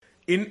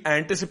in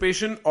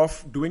anticipation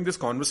of doing this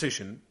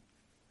conversation,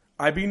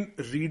 I've been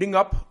reading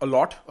up a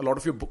lot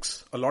of your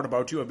books, a lot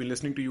about you. I've been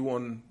listening to you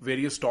on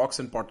various talks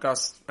and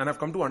podcasts, and I've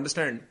come to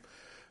understand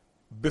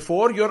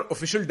before your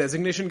official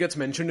designation gets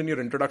mentioned in your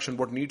introduction,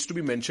 what needs to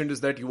be mentioned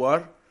is that you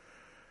are,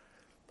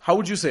 how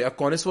would you say, a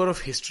connoisseur of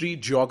history,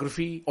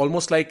 geography,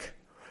 almost like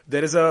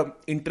there is a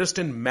interest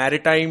in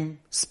maritime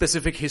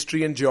specific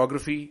history and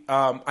geography.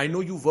 I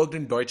know you worked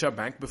in Deutsche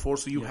Bank before,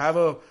 so you have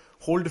a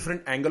whole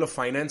different angle of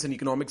finance and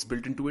economics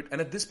built into it. And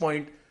at this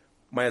point,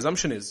 my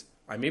assumption is,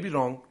 I may be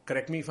wrong,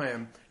 correct me if I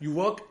am, you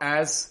work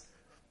as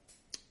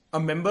a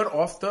member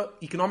of the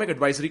Economic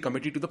Advisory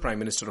Committee to the Prime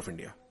Minister of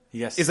India.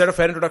 Yes. Is that a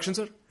fair introduction,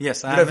 sir?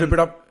 Yes. Did I whip it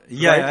up?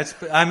 Yeah, right?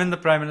 I'm in the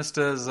Prime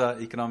Minister's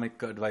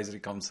Economic Advisory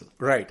Council.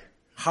 Right.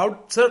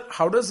 How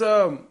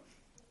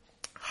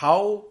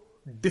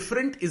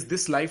different is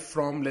this life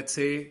from, let's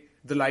say,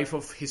 the life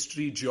of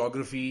history,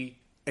 geography,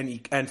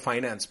 and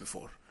finance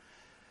before?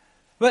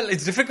 Well,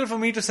 it's difficult for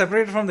me to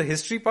separate it from the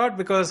history part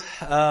because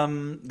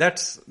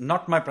that's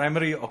not my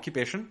primary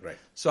occupation. Right.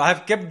 So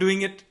I've kept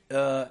doing it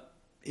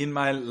in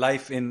my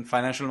life in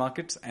financial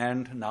markets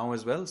and now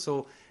as well.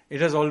 So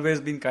it has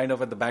always been kind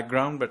of at the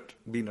background, but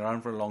been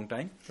around for a long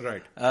time.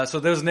 Right. So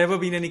there's never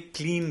been any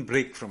clean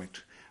break from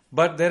it.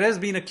 But there has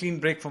been a clean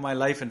break for my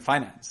life in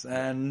finance.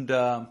 And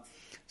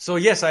so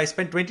yes, I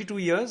spent 22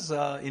 years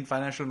in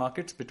financial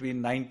markets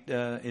between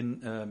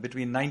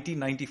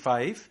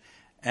 1995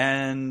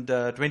 and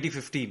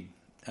 2015.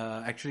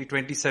 Actually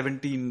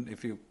 2017,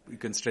 if you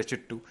can stretch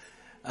it to.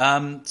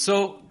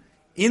 So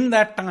in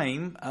that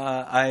time,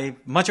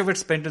 much of it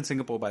spent in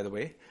Singapore, by the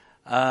way.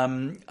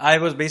 I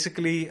was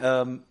basically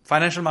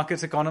financial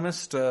markets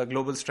economist,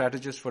 global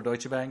strategist for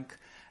Deutsche Bank.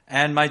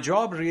 And my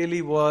job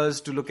really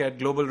was to look at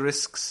global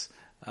risks,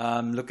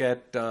 look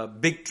at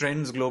big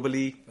trends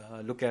globally,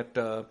 look at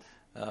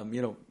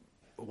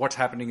what's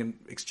happening in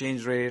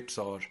exchange rates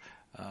or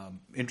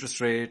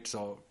interest rates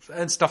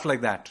and stuff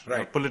like that,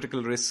 right.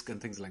 Political risk and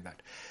things like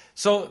that.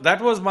 So that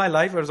was my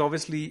life. It was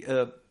obviously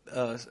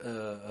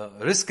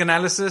risk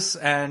analysis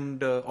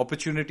and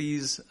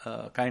opportunities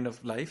kind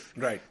of life.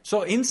 Right.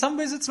 So in some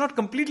ways, it's not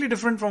completely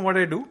different from what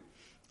I do.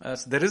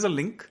 There is a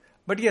link,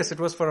 but yes, it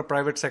was for a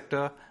private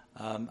sector.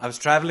 I was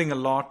traveling a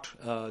lot.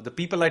 The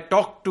people I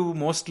talked to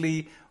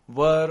mostly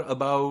were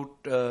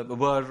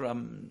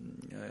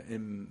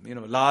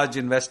large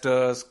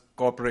investors,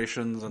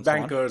 corporations, and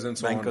bankers and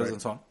so on. Bankers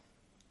and so on.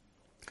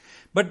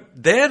 But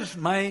there,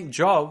 my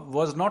job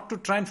was not to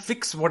try and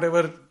fix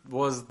whatever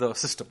was the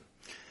system.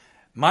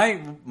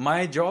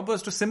 My job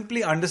was to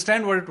simply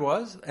understand what it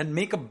was and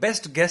make a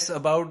best guess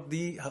about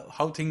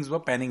how things were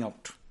panning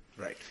out.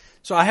 Right.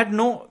 So I had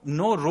no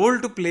role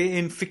to play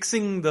in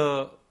fixing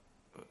the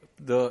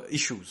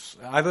issues.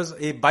 I was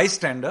a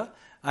bystander,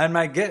 and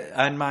my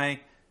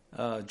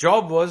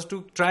job was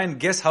to try and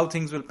guess how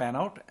things will pan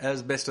out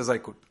as best as I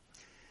could.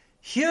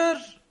 Here,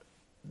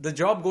 the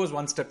job goes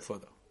one step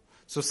further.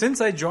 So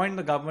since I joined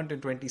the government in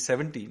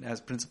 2017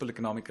 as Principal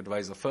Economic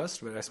Advisor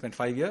first, where I spent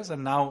 5 years,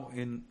 and now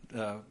in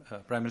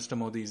Prime Minister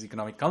Modi's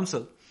Economic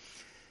Council,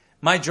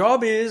 my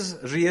job is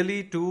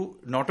really to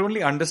not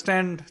only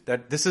understand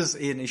that this is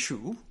an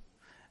issue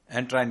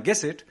and try and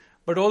guess it,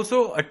 but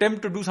also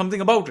attempt to do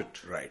something about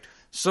it. Right.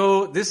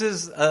 So this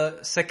is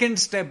a second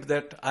step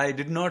that I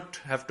did not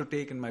have to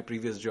take in my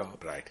previous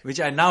job, right, which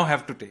I now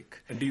have to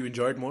take. And do you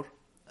enjoy it more?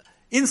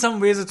 In some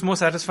ways, it's more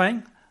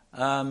satisfying.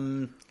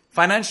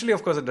 Financially,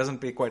 of course, it doesn't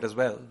pay quite as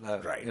well.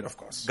 Right, of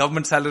course.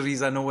 Government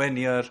salaries are nowhere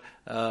near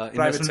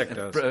private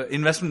sectors.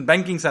 Investment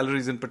banking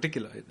salaries in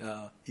particular,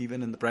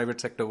 even in the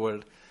private sector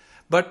world.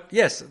 But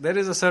yes, there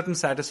is a certain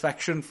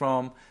satisfaction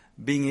from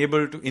being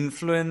able to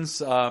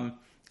influence an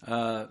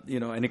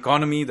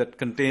economy that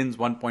contains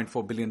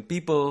 1.4 billion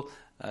people,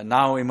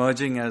 now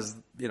emerging as,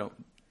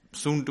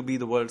 soon to be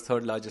the world's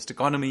third largest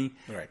economy,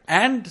 right,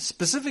 and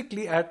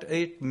specifically at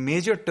a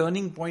major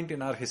turning point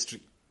in our history.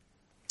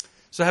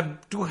 So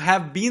to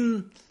have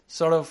been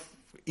sort of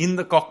in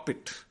the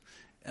cockpit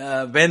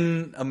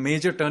when a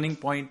major turning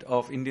point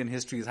of Indian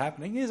history is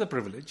happening is a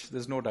privilege.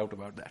 There's no doubt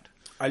about that.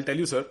 I'll tell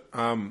you, sir,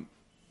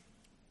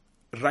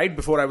 right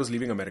before I was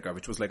leaving America,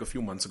 which was like a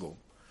few months ago,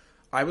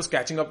 I was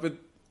catching up with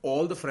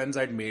all the friends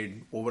I'd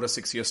made over a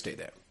 6-year stay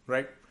there,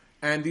 right?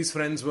 And these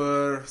friends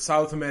were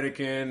South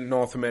American,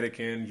 North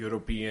American,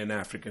 European,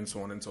 African,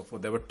 so on and so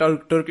forth. There were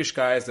Turkish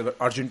guys, there were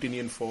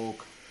Argentinian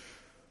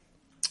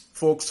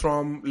folks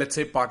from, let's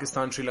say,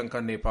 Pakistan, Sri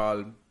Lanka,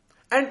 Nepal,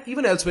 and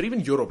even elsewhere,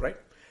 even Europe, right?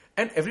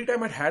 And every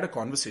time I'd had a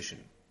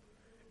conversation,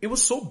 it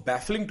was so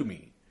baffling to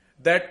me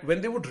that when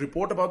they would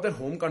report about their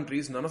home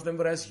countries, none of them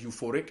were as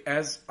euphoric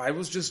as I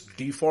was just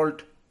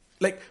default.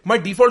 Like, my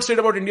default state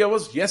about India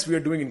was, yes, we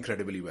are doing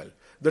incredibly well.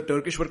 The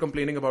Turkish were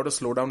complaining about a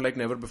slowdown like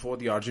never before.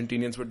 The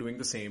Argentinians were doing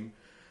the same.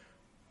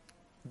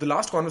 The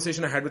last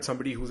conversation I had with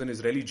somebody who's an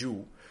Israeli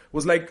Jew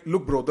was like,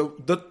 look, bro,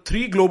 the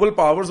three global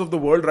powers of the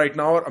world right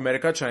now are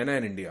America, China,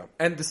 and India.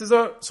 And this is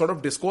a sort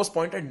of discourse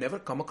point I'd never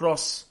come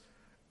across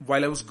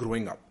while I was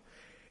growing up.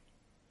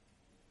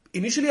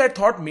 initially I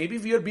thought maybe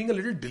we are being a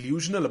little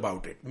delusional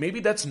about it. Maybe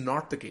that's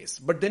not the case.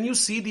 But then you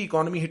see the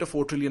economy hit a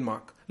 4 trillion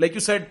mark. Like you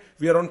said,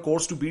 we are on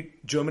course to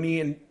beat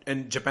Germany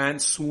and Japan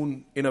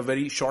soon in a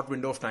very short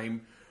window of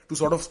time to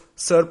sort of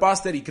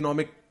surpass their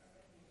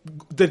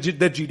their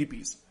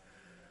GDPs.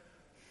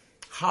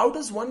 How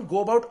does one go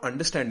about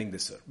understanding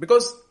this, sir?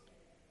 Because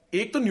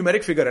एक तो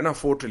numeric figure है ना,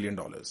 $4 trillion.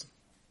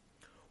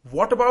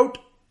 What about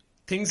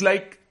things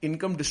like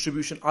income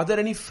distribution? Are there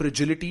any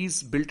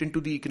fragilities built into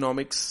the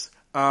economics?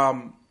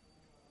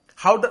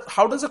 How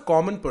does a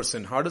common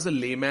person, how does a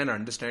layman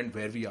understand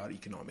where we are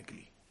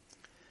economically?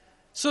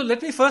 So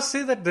let me first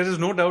say that there is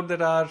no doubt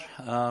that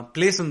our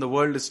place in the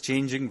world is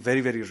changing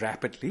very, very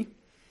rapidly.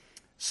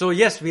 So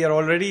yes, we are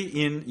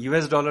already in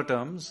US dollar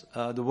terms,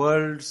 the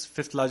world's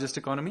 5th largest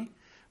economy.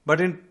 But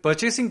in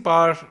purchasing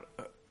power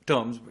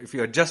terms, if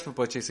you adjust for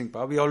purchasing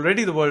power, we are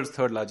already the world's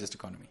 3rd largest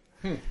economy.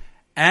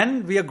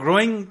 And we are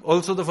growing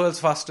also the world's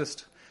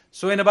fastest.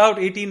 So in about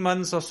 18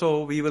 months or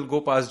so, we will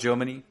go past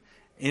Germany.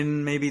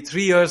 In maybe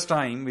 3 years'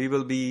 time, we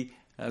will be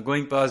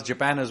going past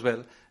Japan as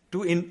well.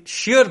 To, in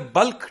sheer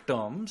bulk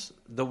terms,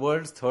 the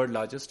world's 3rd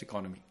largest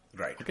economy.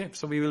 Right. Okay.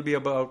 So we will be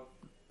about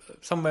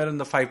somewhere in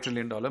the $5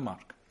 trillion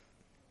mark.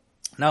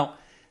 Now,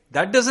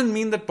 that doesn't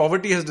mean that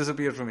poverty has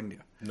disappeared from India.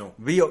 No.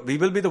 We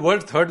will be the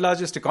world's 3rd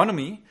largest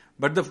economy,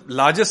 but the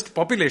largest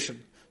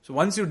population. So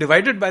once you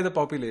divide it by the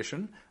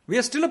population, we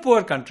are still a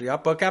poor country. Our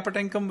per capita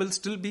income will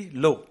still be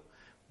low.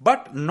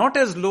 But not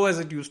as low as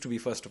it used to be,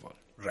 first of all.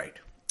 Right.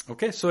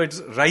 Okay, so it's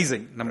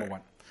rising, number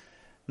one.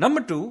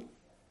 Number two,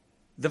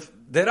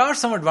 there are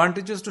some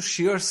advantages to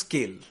sheer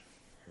scale.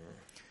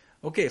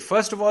 Okay,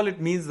 first of all, it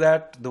means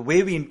that the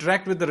way we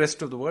interact with the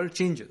rest of the world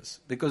changes.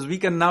 Because we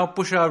can now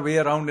push our way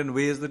around in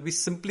ways that we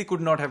simply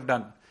could not have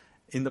done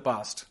in the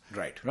past.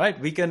 Right. Right?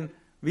 We can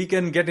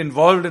get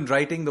involved in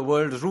writing the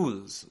world's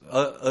rules.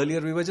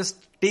 Earlier, we were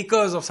just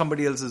takers of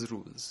somebody else's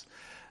rules.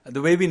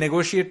 The way we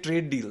negotiate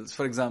trade deals,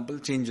 for example,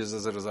 changes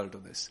as a result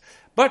of this.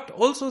 But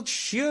also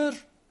sheer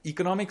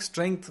economic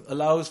strength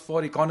allows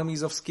for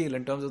economies of scale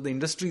in terms of the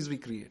industries we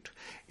create.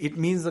 It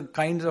means the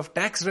kinds of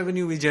tax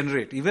revenue we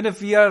generate. Even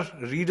if we are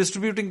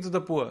redistributing to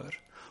the poor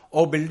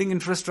or building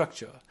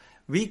infrastructure,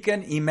 we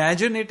can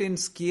imagine it in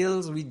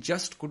scales we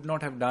just could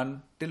not have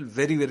done till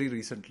very, very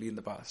recently in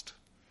the past.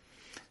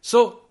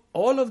 So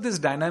all of this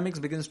dynamics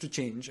begins to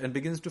change and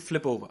begins to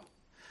flip over.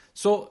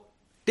 So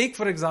take,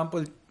 for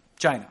example,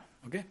 China.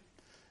 Okay,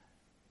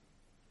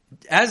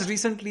 as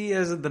recently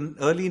as the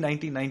early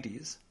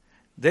 1990s,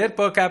 their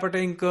per capita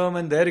income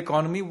and their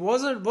economy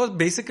was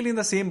basically in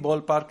the same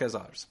ballpark as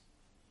ours.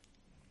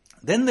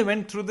 Then they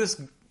went through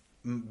this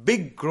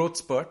big growth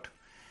spurt,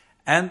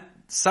 and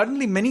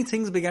suddenly many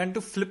things began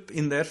to flip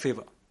in their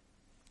favor.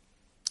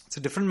 It's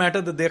a different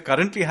matter that they are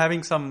currently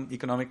having some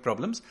economic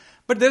problems,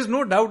 but there's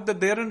no doubt that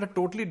they are in a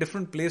totally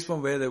different place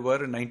from where they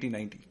were in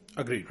 1990.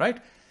 Agreed. Right?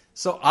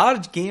 So our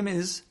game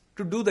is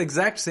to do the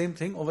exact same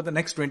thing over the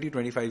next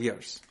 20-25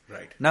 years.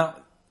 Right. Now,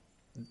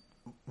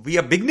 we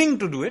are beginning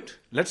to do it.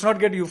 Let's not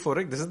get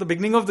euphoric. This is the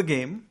beginning of the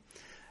game.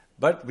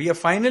 But we are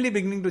finally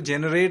beginning to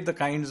generate the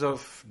kinds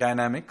of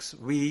dynamics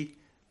we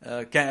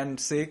can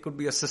say could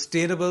be a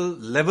sustainable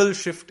level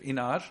shift in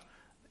our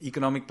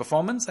economic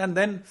performance, and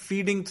then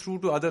feeding through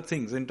to other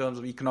things in terms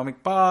of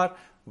economic power,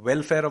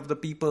 welfare of the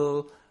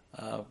people,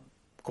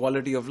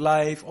 quality of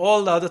life,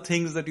 all the other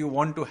things that you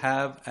want to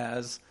have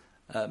as,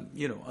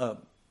 a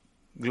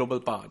global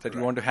power that you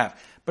want to have.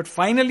 But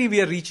finally,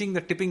 we are reaching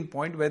the tipping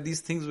point where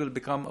these things will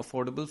become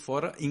affordable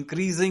for an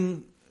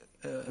increasing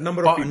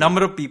number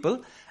of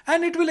people,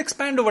 and it will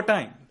expand over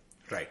time.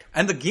 Right.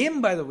 And the game,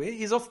 by the way,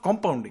 is of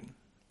compounding.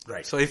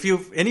 Right. So if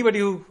anybody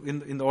who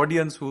in the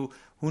audience who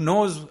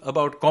knows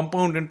about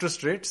compound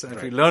interest rates, and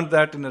if you learned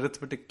that in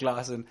arithmetic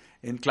class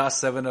in class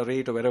 7 or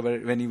 8 or wherever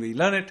when we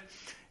learn it,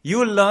 you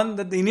will learn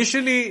that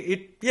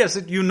initially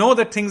you know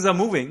that things are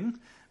moving,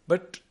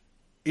 but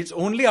it's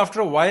only after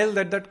a while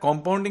that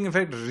compounding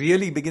effect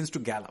really begins to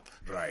gallop.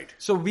 Right.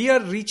 So we are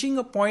reaching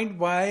a point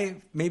by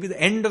maybe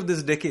the end of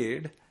this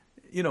decade,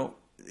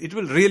 it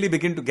will really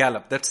begin to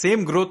gallop. That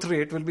same growth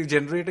rate will be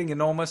generating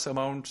enormous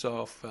amounts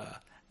of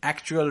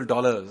actual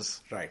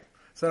dollars. Right.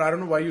 Sir, I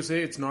don't know why you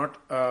say it's not,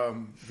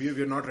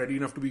 we're not ready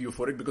enough to be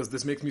euphoric, because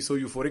this makes me so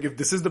euphoric. If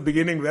this is the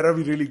beginning, where are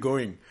we really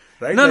going?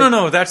 Right?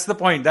 No, that's the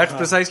point. That's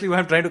precisely why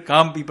I'm trying to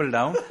calm people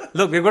down.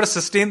 Look, we've got to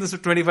sustain this for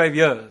 25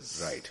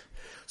 years. Right.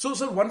 So,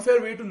 sir, one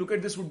fair way to look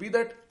at this would be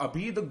that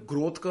abhi the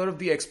growth curve,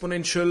 the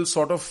exponential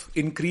sort of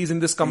increase in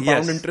this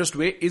compound interest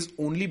way is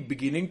only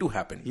beginning to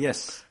happen.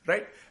 Yes.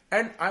 Right?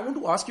 And I want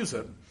to ask you,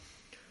 sir,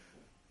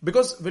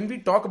 because when we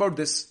talk about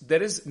this,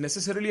 there is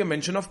necessarily a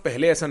mention of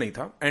pehle aisa nahi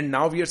tha, and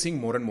now we are seeing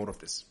more and more of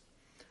this.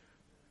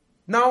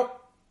 Now,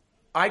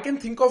 I can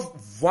think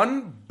of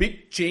one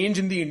big change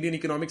in the Indian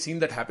economic scene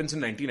that happens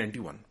in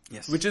 1991.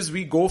 Yes. Which is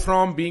we go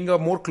from being a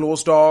more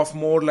closed off,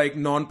 more like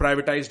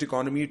non-privatized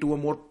economy to a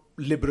more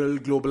liberal,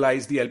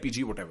 globalized, the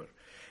LPG, whatever.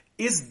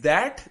 Is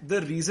that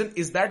the reason?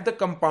 Is that the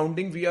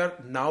compounding we are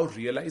now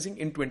realizing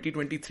in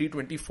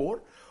 2023-24?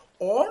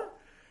 Or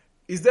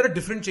Is there a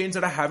different change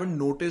that I haven't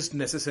noticed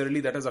necessarily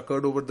that has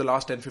occurred over the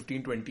last 10,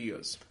 15, 20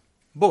 years?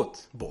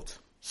 Both. Both.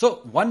 So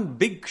one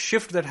big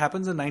shift that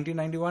happens in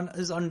 1991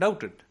 is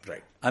undoubted.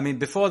 Right. I mean,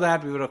 before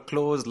that, we were a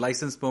closed,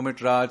 license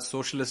permit Raj,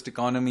 socialist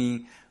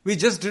economy. We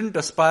just didn't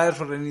aspire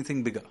for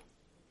anything bigger.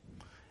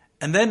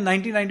 And then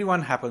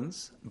 1991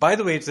 happens. By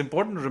the way, it's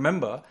important to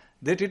remember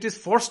that it is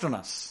forced on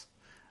us.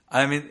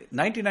 I mean,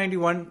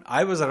 1991,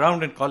 I was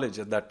around in college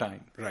at that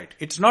time. Right.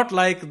 It's not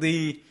like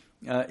the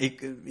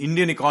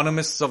Indian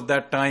economists of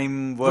that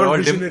time were Were all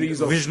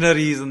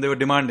visionaries and they were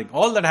demanding.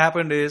 All that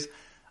happened is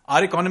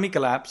our economy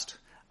collapsed.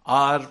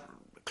 Our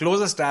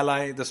closest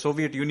ally, the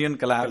Soviet Union,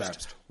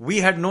 collapsed. We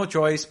had no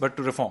choice but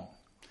to reform.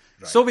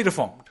 Right. So we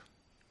reformed.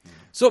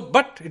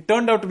 But it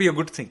turned out to be a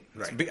good thing.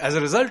 Right. As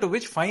a result of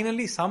which,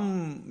 finally,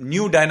 some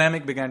new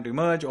dynamic began to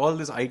emerge. All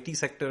this IT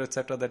sector,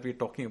 etc., that we're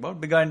talking about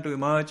began to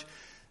emerge,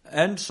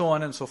 and so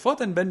on and so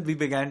forth. And then we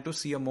began to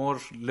see a more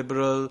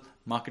liberal,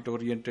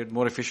 market-oriented,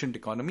 more efficient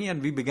economy,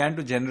 and we began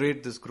to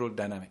generate this growth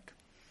dynamic.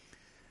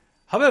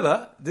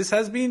 However, this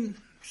has been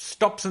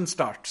stops and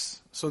starts.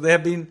 So there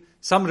have been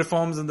some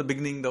reforms in the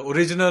beginning, the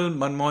original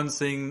Manmohan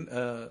Singh,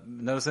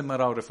 Narasimha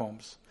Rao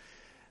reforms.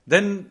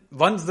 Then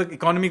once the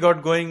economy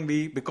got going,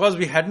 because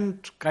we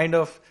hadn't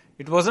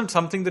it wasn't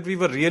something that we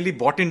were really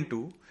bought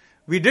into.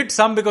 We did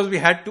some because we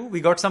had to.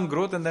 We got some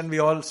growth and then we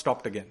all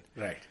stopped again.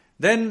 Right.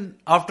 Then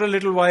after a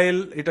little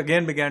while, it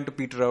again began to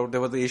peter out. There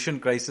was the Asian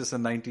crisis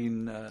in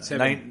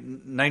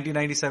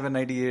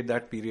 1997-98,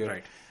 that period.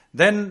 Right.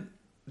 Then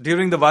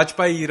during the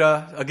Vajpayee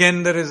era,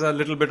 again there is a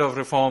little bit of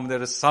reform.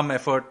 There is some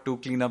effort to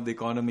clean up the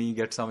economy,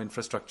 get some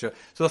infrastructure.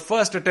 So the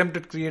first attempt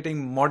at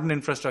creating modern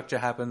infrastructure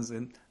happens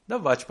in the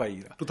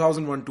Vajpayee era.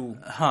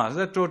 2001-2.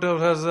 That total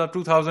was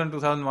 2000,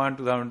 2001,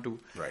 2002.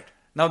 Right.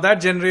 Now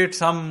that generates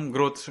some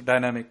growth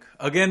dynamic.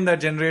 Again, that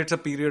generates a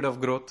period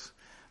of growth.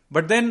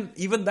 But then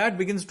even that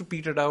begins to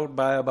peter out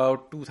by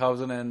about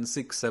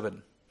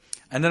 2006-07.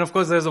 And then of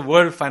course there's a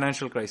world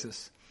financial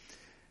crisis.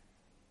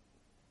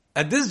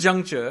 At this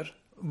juncture,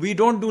 we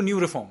don't do new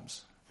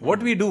reforms.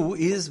 What we do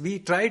is we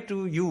try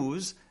to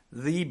use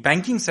the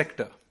banking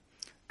sector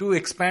to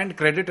expand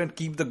credit and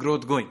keep the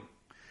growth going.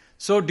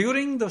 So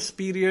during this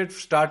period,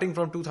 starting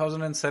from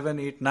 2007,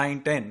 8,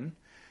 9, 10,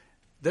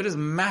 there is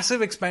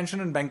massive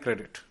expansion in bank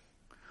credit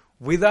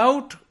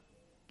without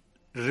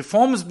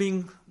reforms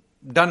being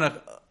done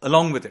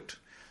along with it.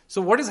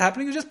 So what is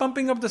happening is just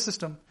pumping up the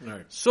system.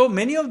 Right. So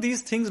many of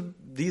these things,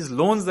 these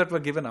loans that were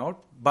given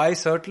out, by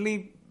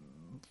certainly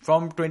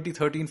from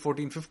 2013,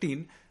 14,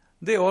 15,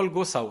 they all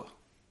go sour.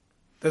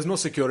 There's no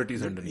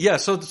securities underneath. Yeah,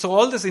 so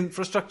all this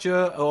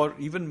infrastructure or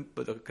even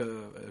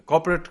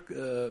corporate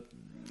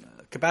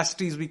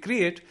capacities we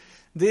create,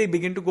 they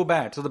begin to go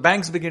bad. So the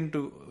banks begin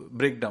to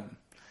break down.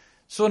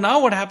 So now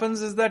what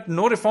happens is that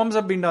no reforms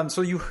have been done.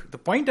 So the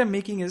point I'm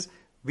making is,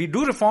 we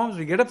do reforms,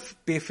 we get a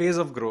phase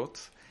of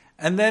growth,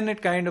 and then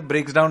it kind of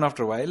breaks down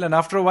after a while. And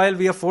after a while,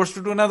 we are forced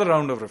to do another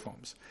round of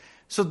reforms.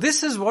 So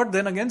this is what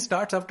then again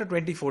starts after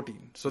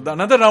 2014. So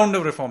another round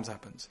of reforms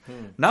happens.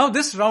 Now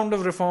this round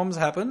of reforms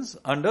happens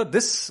under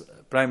this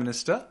Prime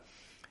Minister.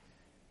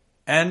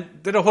 And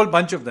there are a whole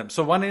bunch of them.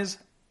 So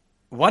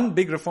one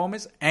big reform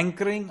is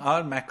anchoring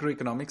our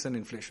macroeconomics and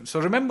inflation. So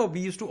remember,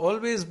 we used to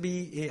always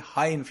be a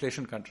high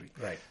inflation country.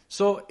 Right.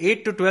 So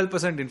 8 to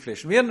 12%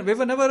 inflation. We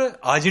were never an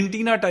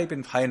Argentina type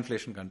in high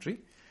inflation country,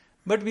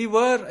 but we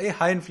were a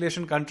high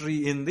inflation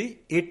country in the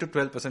 8 to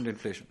 12%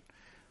 inflation.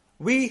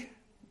 We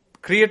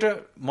create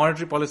a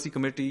monetary policy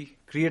committee,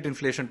 create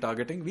inflation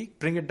targeting, we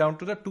bring it down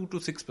to the 2 to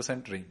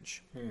 6%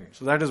 range.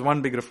 So that is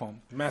one big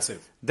reform.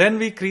 Massive. Then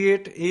we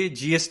create a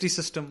GST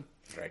system.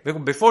 Right.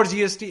 Because before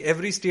GST,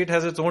 every state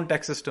has its own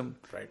tax system.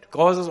 Right.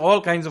 Causes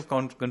all kinds of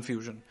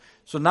confusion.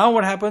 So now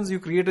what happens, you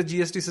create a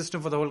GST system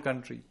for the whole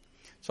country.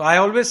 So I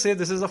always say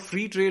this is a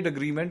free trade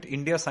agreement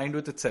India signed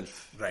with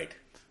itself. Right.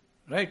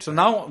 Right. So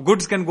now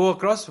goods can go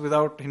across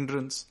without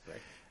hindrance.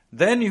 Right.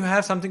 Then you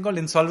have something called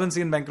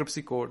Insolvency and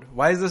Bankruptcy Code.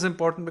 Why is this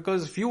important?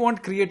 Because if you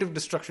want creative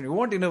destruction, you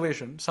want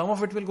innovation, some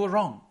of it will go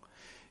wrong.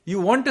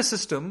 You want a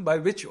system by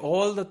which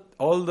all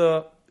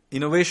the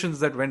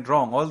innovations that went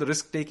wrong, all the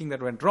risk taking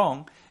that went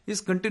wrong,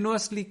 is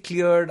continuously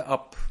cleared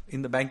up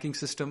in the banking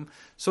system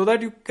so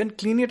that you can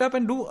clean it up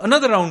and do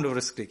another round of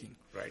risk taking.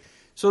 Right.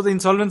 So the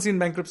Insolvency and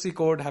Bankruptcy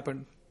Code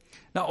happened.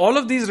 Now all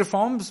of these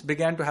reforms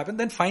began to happen.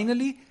 Then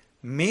finally,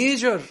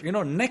 major,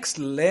 next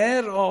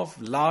layer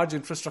of large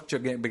infrastructure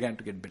began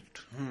to get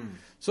built.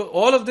 So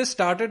all of this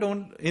started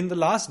in the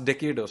last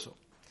decade or so.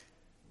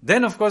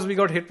 Then, of course, we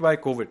got hit by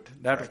COVID.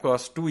 That, of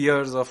course, 2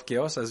 years of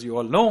chaos, as you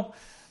all know.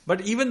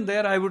 But even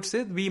there, I would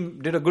say we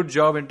did a good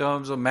job in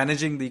terms of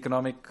managing the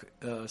economic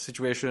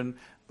situation,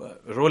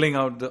 rolling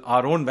out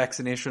our own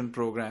vaccination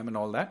program and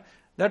all that.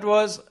 That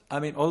was,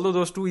 although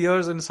those 2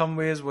 years in some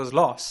ways was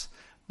loss,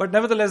 but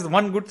nevertheless,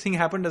 one good thing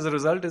happened as a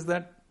result is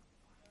that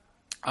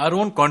our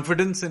own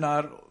confidence in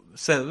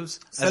ourselves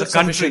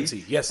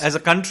as a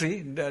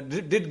country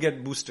did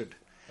get boosted.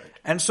 Right.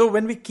 And so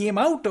when we came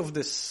out of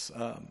this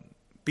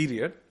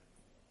period,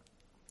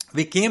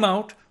 we came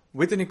out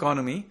with an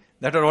economy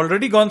that had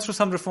already gone through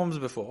some reforms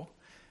before,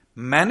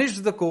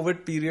 managed the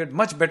COVID period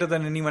much better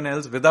than anyone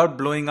else without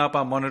blowing up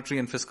our monetary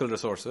and fiscal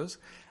resources.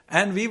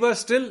 And we were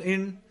still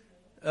in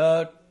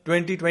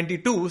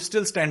 2022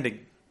 still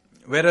standing,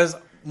 whereas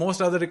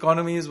most other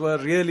economies were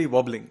really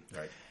wobbling.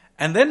 Right.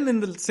 And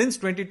then since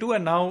 22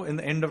 and now in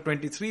the end of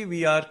 23,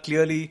 we are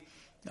clearly,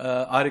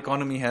 our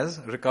economy has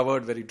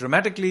recovered very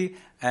dramatically.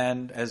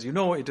 And as you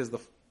know, it is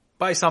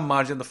by some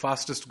margin the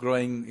fastest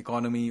growing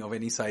economy of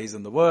any size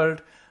in the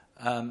world.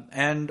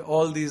 And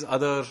all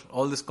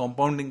this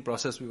compounding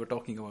process we were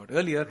talking about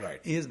earlier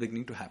is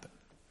beginning to happen.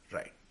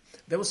 Right.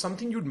 There was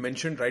something you'd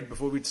mentioned right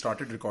before we'd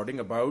started recording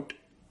about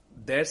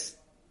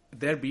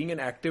there being an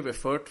active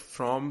effort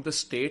from the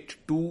state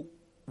to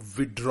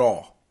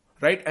withdraw,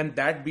 right? And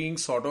that being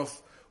sort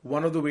of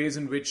one of the ways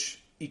in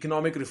which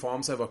economic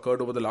reforms have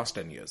occurred over the last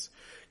 10 years.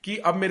 Ki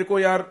ab mere ko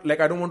yaar, like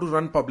I don't want to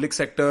run public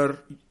sector,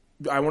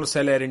 I want to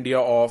sell Air India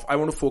off, I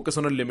want to focus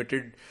on a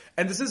limited,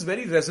 and this is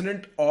very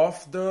resonant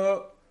of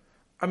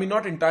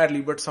not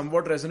entirely, but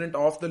somewhat resonant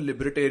of the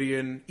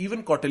libertarian,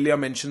 even Kautilya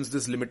mentions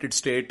this limited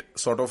state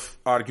sort of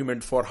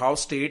argument for how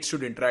states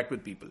should interact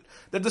with people.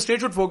 That the state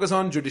should focus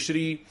on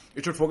judiciary,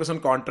 it should focus on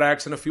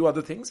contracts and a few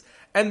other things.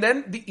 And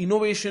then the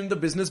innovation, the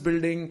business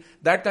building,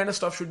 that kind of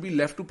stuff should be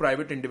left to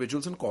private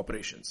individuals and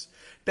corporations.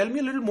 Tell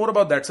me a little more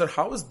about that, sir.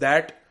 How is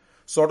that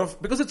sort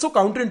of, because it's so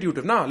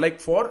counterintuitive, na?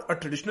 Like for a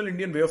traditional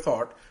Indian way of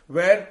thought,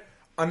 where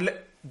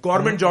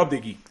government job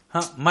देगी,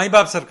 माई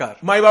बाप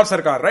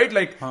सरकार, right?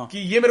 Like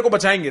कि ये मेरे को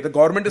बचाएंगे. The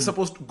government is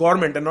supposed to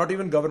government and not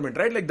even government,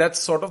 right? Like that's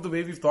sort of the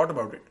way we've thought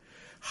about it.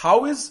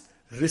 How is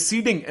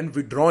receding and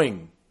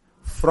withdrawing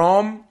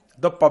from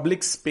the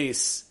public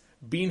space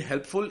been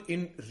helpful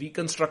in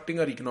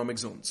reconstructing our economic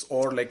zones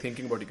or like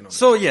thinking about economics?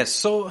 So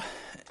yes,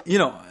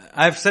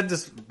 I've said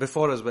this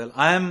before as well.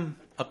 I am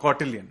a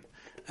Kautilyan.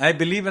 I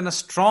believe in a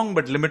strong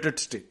but limited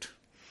state.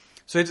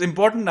 So it's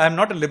important. I'm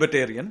not a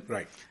libertarian.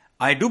 Right.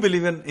 I do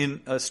believe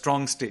in a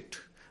strong state,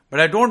 but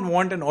I don't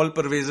want an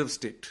all-pervasive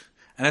state.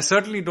 And I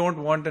certainly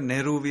don't want a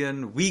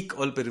Nehruvian, weak,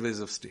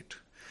 all-pervasive state.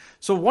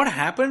 So what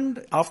happened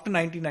after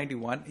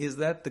 1991 is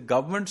that the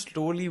government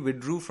slowly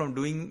withdrew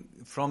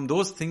from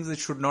those things it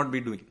should not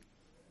be doing.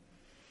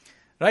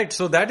 Right?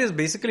 So that is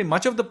basically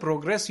much of the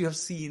progress you have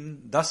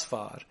seen thus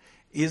far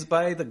is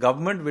by the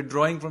government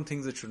withdrawing from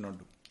things it should not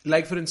do.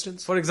 Like for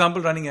instance? For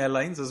example, running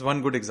airlines is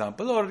one good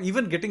example, or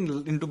even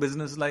getting into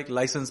business like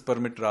license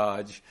permit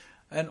Raj,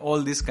 and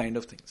all these kind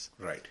of things.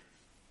 Right.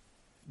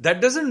 That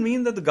doesn't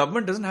mean that the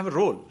government doesn't have a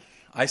role.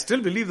 I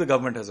still believe the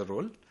government has a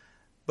role.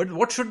 But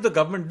what should the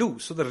government do?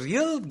 So the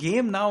real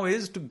game now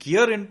is to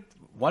gear in.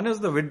 One is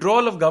the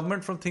withdrawal of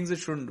government from things it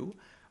shouldn't do.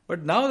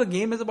 But now the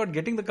game is about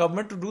getting the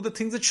government to do the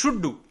things it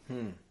should do.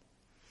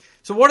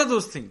 So what are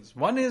those things?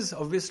 One is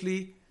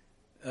obviously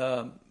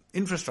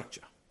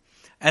infrastructure.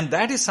 And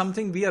that is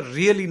something we are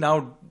really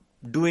now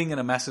doing in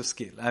a massive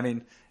scale. I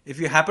mean, if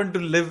you happen to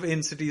live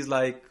in cities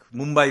like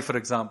Mumbai, for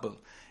example,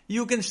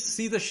 you can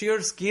see the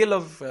sheer scale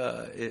of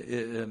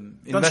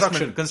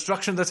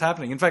construction that's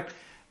happening. In fact,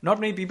 not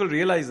many people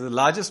realize the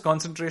largest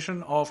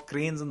concentration of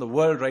cranes in the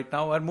world right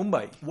now are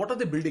Mumbai. What are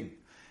they building?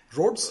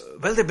 Roads?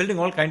 Well, they're building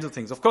all kinds of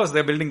things. Of course,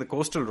 they're building the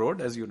coastal road,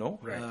 as you know.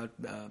 Right.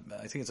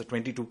 I think it's a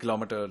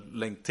 22-kilometer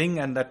length thing,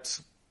 and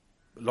that's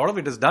a lot of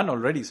it is done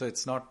already. So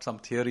it's not some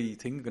theory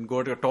thing. You can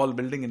go to a tall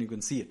building and you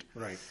can see it.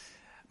 Right.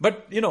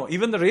 But,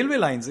 even the railway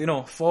lines,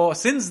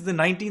 since the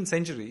 19th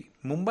century,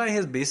 Mumbai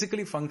has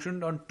basically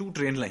functioned on 2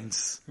 train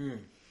lines.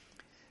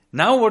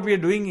 Now what we are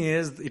doing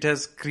is, it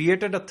has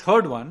created a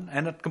third one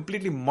and a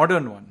completely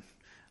modern one.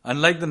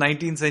 Unlike the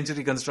 19th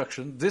century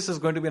construction, this is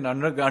going to be an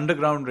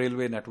underground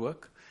railway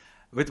network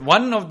with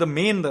one of the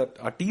the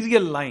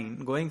arterial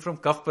line going from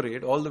Cuff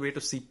Parade all the way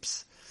to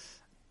Seeps.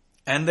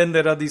 And then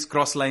there are these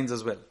cross lines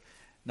as well.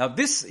 Now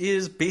this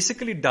is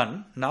basically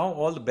done. Now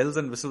all the bells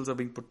and whistles are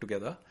being put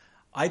together.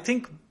 I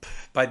think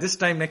by this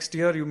time next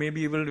year, you may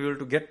be able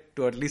to get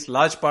to at least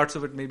large parts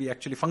of it may be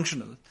actually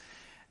functional.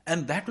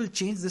 And that will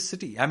change this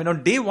city. I mean,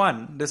 on day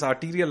one, this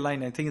arterial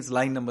line, I think it's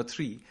line number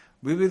 3,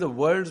 will be the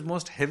world's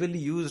most heavily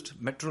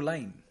used metro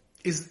line.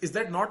 Is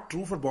that not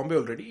true for Bombay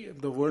already?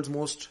 The world's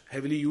most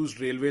heavily used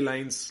railway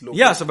lines locally?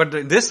 Yeah,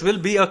 but this will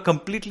be a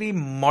completely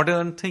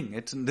modern thing.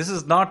 This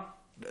is not,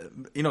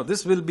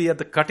 this will be at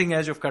the cutting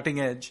edge of cutting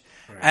edge.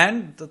 Right.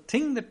 And the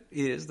thing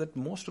that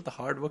most of the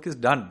hard work is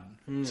done.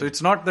 So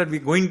it's not that we're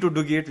going to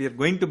dig it, we are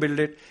going to build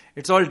it.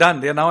 It's all done.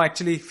 They are now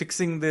actually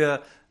fixing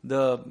the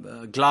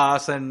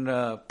glass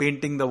and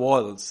painting the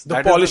walls.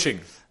 Polishing.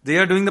 They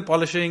are doing the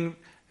polishing.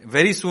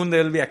 Very soon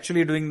they will be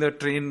actually doing the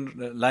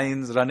train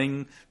lines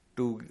running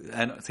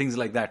and things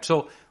like that.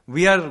 So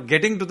we are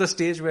getting to the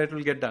stage where it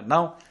will get done.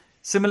 Now,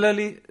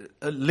 similarly,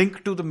 a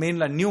link to the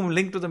mainland, new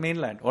link to the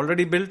mainland,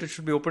 already built. It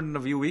should be opened in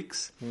a few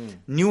weeks.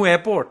 New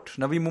airport,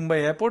 Navi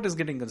Mumbai Airport is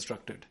getting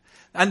constructed.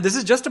 And this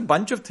is just a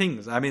bunch of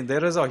things. I mean,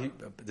 this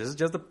is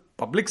just the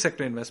public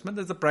sector investment.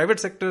 There's the private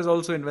sector is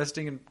also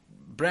investing in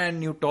brand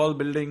new tall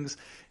buildings.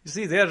 You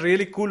see, there are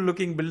really cool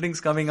looking buildings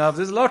coming up.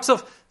 There's lots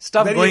of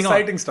stuff Very going on.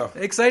 exciting stuff.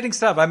 Exciting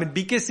stuff. I mean,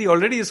 BKC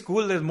already is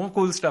cool. There's more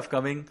cool stuff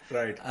coming.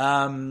 Right.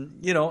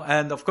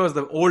 And of course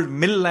the old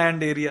mill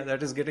land area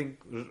that is getting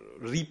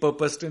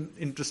repurposed in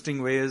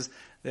interesting ways.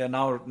 There are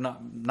now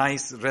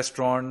nice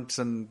restaurants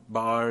and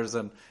bars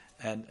and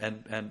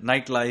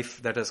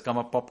nightlife that has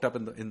popped up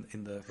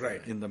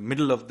in the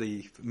middle of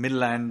the mill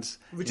lands,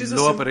 which in is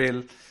Lower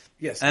Parel.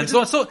 Yes. And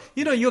so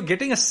you're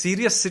getting a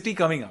serious city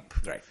coming up.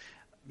 Right.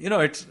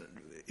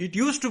 It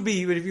used to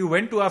be, if you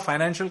went to our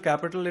financial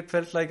capital, it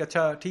felt like,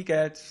 acha, theek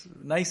hai, it's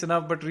nice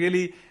enough, but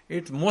really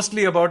it's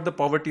mostly about the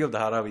poverty of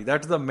Dharavi.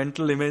 That's the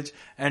mental image,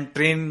 and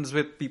trains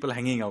with people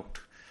hanging out.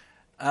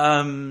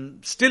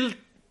 Still,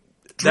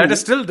 True. that is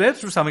still there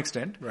to some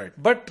extent. Right.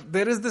 But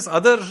there is this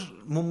other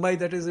Mumbai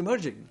that is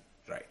emerging.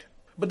 Right.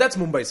 But that's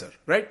Mumbai, sir,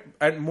 right?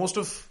 And most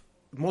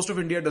of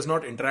India does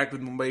not interact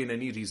with Mumbai in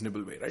any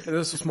reasonable way, right?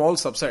 There's a small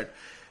subset.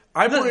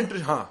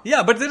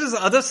 Yeah, but there is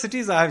other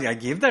cities. I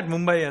gave that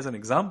Mumbai as an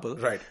example.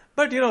 Right.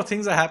 But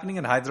things are happening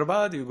in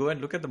Hyderabad. You go and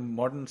look at the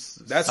modern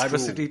cyber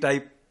city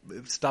type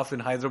stuff in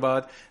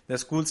Hyderabad.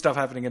 There's cool stuff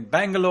happening in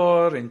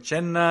Bangalore, in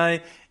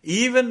Chennai,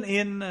 even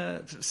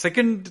in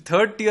second,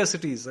 third tier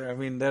cities. I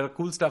mean, there are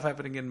cool stuff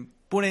happening in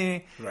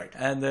Pune. Right.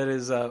 And there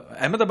is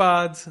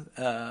Ahmedabad,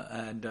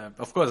 and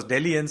of course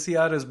Delhi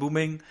NCR is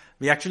booming.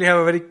 We actually have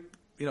a very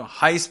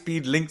high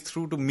speed link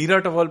through to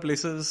Meerut of all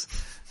places.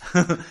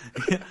 I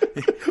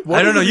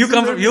don't know.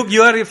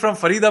 You are from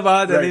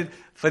Faridabad, right. and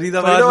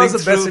Faridabad is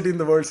the best city in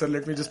the world, sir.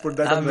 Let me just put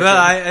that on well,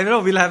 I know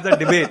we'll have that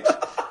debate.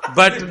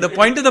 But the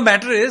point of the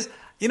matter is,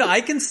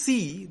 I can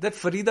see that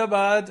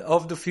Faridabad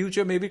of the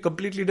future may be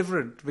completely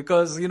different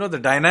because, the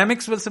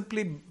dynamics will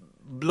simply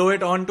blow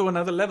it on to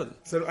another level.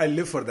 Sir, I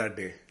live for that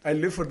day. I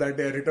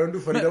return to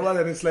Faridabad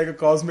and it's like a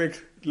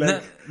cosmic...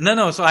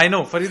 No. So I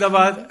know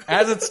Faridabad,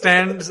 as it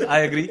stands, I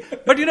agree.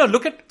 But,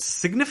 look at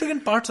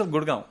significant parts of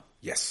Gurgaon.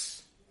 Yes.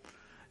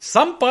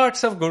 Some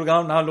parts of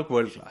Gurgaon now look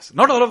world class.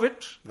 Not all of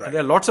it. Right.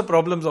 There are lots of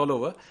problems all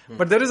over.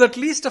 But there is at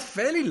least a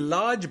fairly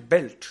large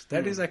belt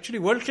that is actually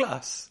world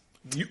class.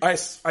 I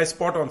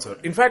spot on, sir.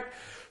 In fact,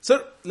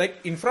 sir, like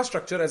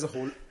infrastructure as a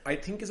whole, I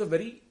think is a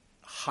very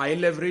high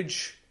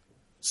leverage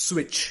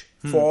switch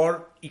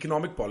for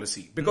economic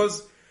policy.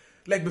 Because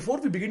like before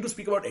we begin to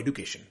speak about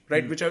education,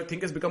 right, which I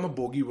think has become a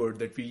bogey word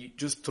that we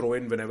just throw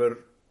in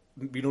whenever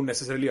we don't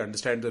necessarily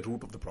understand the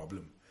root of the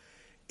problem.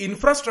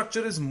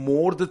 Infrastructure is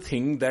more the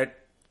thing that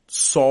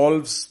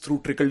solves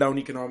through trickle-down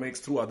economics,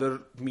 through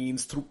other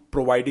means, through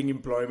providing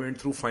employment,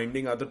 through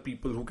finding other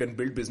people who can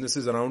build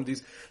businesses around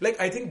these. Like,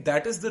 I think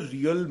that is the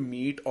real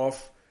meat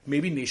of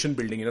maybe nation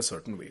building in a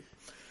certain way.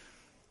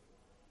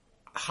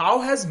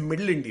 How has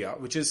Middle India,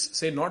 which is,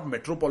 say, not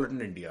metropolitan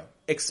India,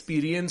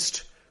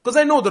 experienced... Because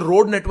I know the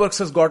road networks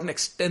has gotten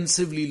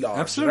extensively large,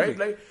 Absolutely.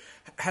 right?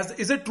 Like,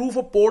 is it true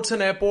for ports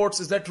and airports?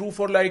 Is that true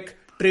for, like,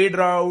 trade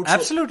routes?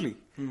 Absolutely.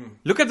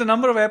 Look at the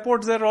number of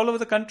airports there all over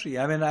the country.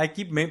 I mean, I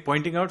keep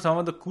pointing out some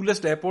of the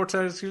coolest airports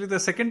are actually the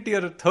second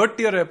tier, third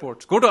tier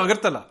airports. Go to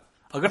Agartala.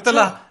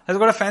 Agartala has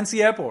got a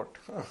fancy airport.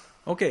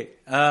 Okay.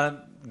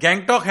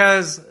 Gangtok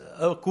has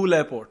a cool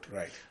airport.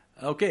 Right.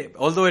 Okay.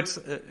 Although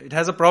it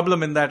has a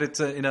problem in that it's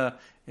in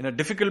a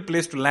difficult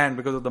place to land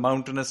because of the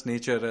mountainous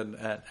nature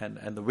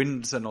and the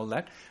winds and all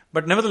that.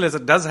 But nevertheless,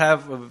 it does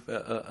have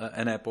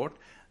an airport.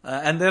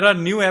 And there are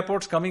new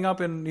airports coming up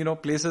in,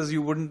 places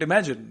you wouldn't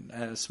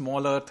imagine,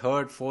 smaller,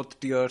 third, fourth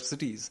tier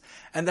cities.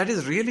 And that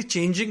is really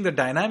changing the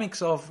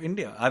dynamics of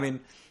India. I mean,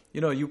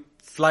 you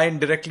fly in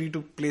directly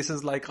to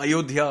places like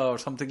Ayodhya or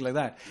something like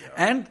that. Yeah.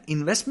 And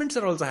investments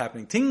are also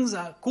happening.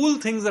 Cool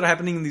things are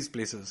happening in these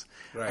places.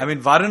 Right. I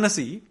mean,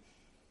 Varanasi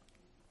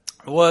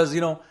was,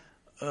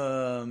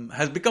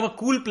 has become a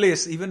cool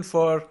place even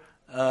for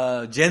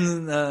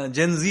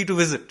Gen Z to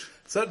visit.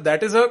 Sir,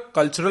 that is a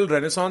cultural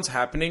renaissance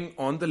happening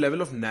on the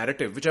level of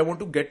narrative, which I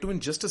want to get to in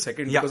just a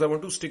second because I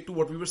want to stick to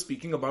what we were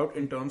speaking about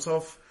in terms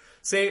of,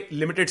 say,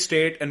 limited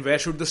state and where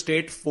should the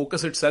state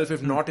focus itself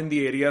if not in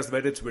the areas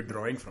where it's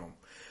withdrawing from.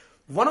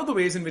 One of the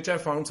ways in which I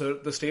found, sir,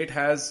 the state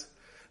has,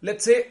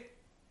 let's say,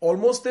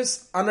 almost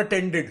this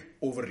unattended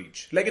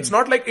overreach. Like, it's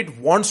not like it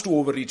wants to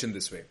overreach in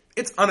this way.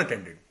 It's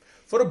unattended.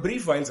 For a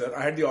brief while, sir,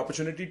 I had the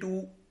opportunity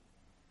to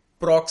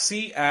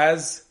proxy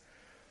as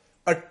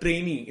a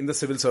trainee in the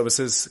civil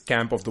services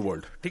camp of the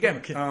world.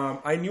 Okay.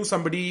 I knew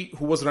somebody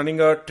who was running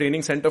a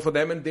training center for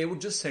them and they would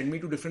just send me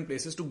to different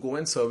places to go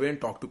and survey and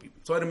talk to people.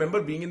 So I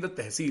remember being in the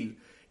Tehsil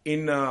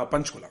in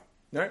Panchkula,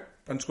 right?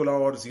 Panchkula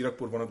or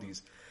Zirakpur, one of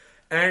these.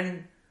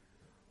 And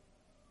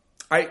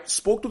I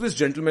spoke to this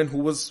gentleman who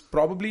was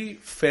probably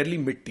fairly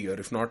mid-tier,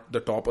 if not the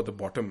top or the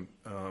bottom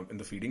in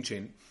the feeding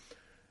chain.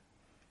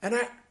 And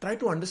I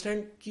tried to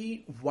understand,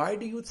 why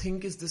do you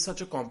think is this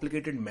such a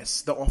complicated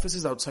mess? The office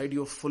is outside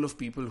you, full of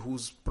people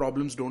whose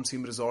problems don't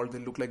seem resolved. They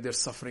look like they're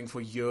suffering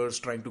for years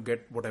trying to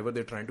get whatever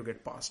they're trying to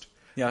get past.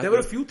 Yeah, there were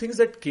a few things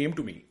that came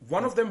to me.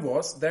 One of them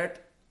was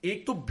that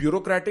ek to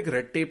bureaucratic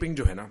red taping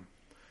jo hai na,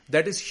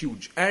 that is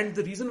huge. And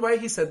the reason why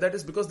he said that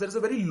is because there is a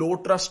very low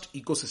trust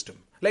ecosystem.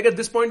 Like at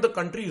this point, the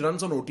country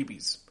runs on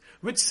OTPs.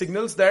 which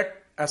signals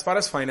that as far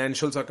as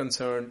financials are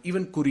concerned,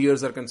 even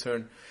couriers are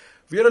concerned,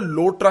 we are a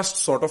low trust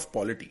sort of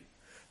polity.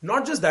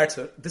 Not just that,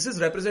 sir. This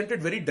is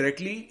represented very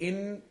directly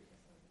in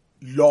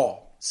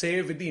law,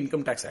 say with the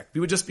Income Tax Act. We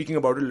were just speaking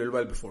about it a little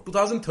while before.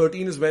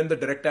 2013 is when the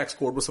Direct Tax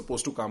Code was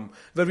supposed to come,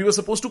 where we were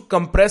supposed to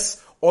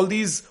compress all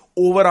these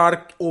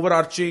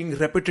overarching,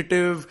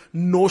 repetitive,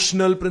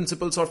 notional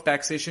principles of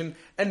taxation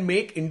and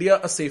make India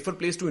a safer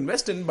place to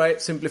invest in by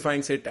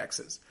simplifying, say,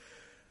 taxes.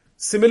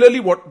 Similarly,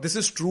 what this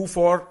is true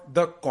for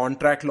the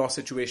contract law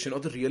situation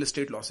or the real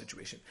estate law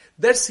situation.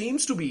 There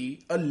seems to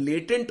be a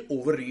latent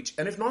overreach,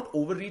 and if not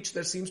overreach,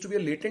 there seems to be a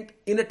latent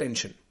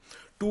inattention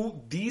to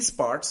these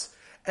parts.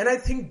 And I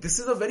think this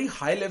is a very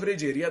high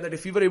leverage area that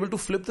if we were able to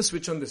flip the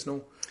switch on this,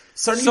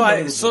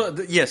 suddenly. So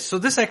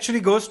this actually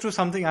goes to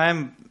something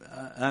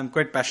I'm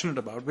quite passionate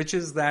about, which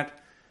is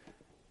that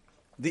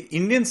the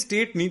Indian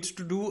state needs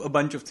to do a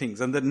bunch of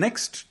things, and the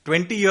next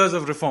 20 years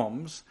of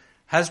reforms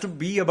has to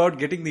be about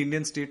getting the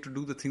Indian state to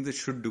do the things it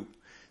should do.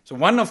 So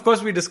one, of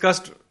course, we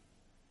discussed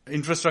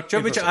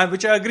infrastructure. Which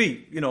I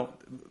agree,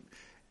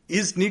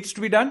 needs to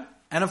be done.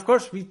 And of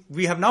course,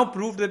 we have now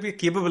proved that we are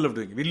capable of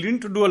doing it. We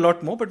need to do a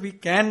lot more, but we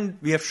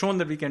have shown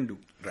that we can do.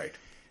 Right.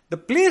 The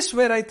place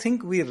where I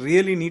think we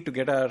really need to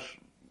get our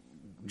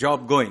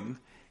job going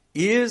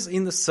is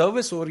in the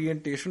service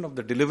orientation of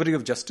the delivery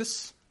of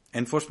justice,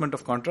 enforcement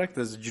of contract,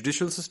 there's a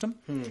judicial system,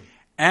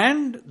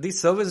 and the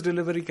service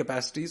delivery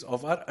capacities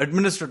of our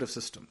administrative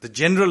system, the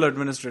general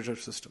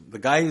administrative system, the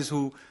guys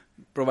who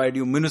provide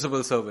you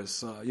municipal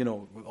service,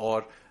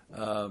 or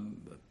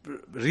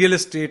real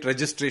estate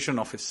registration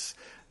office.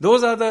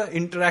 Those are the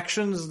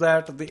interactions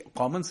that the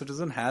common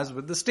citizen has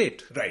with the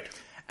state. Right.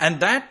 And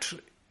that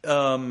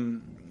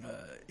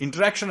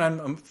interaction,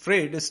 I'm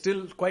afraid, is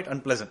still quite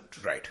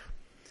unpleasant. Right.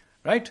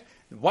 Right?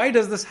 Why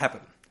does this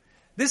happen?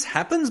 This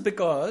happens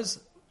because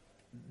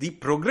the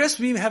progress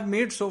we have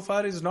made so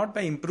far is not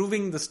by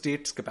improving the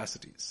state's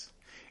capacities.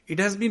 It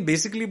has been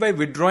basically by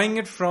withdrawing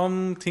it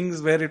from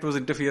things where it was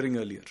interfering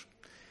earlier.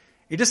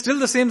 It is still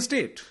the same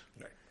state.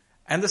 Right.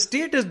 And the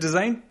state is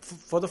designed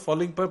for the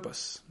following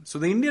purpose. So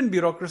the Indian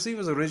bureaucracy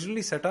was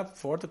originally set up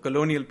for the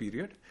colonial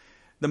period.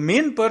 The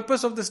main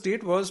purpose of the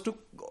state was to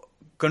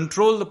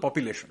control the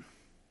population.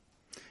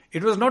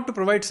 It was not to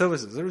provide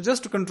services. It was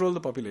just to control the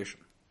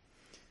population.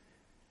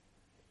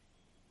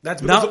 That's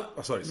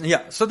because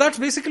So that's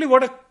basically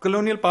what a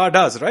colonial power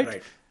does, right?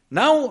 Right.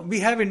 Now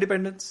we have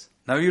independence.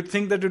 Now you'd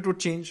think that it would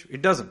change.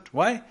 It doesn't.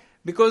 Why?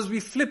 Because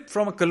we flip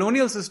from a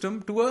colonial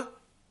system to a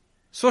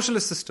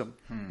socialist system,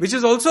 which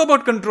is also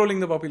about controlling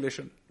the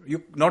population.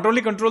 You not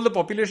only control the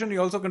population, you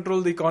also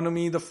control the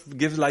economy,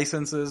 gives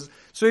licenses.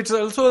 So it's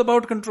also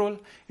about control.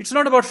 It's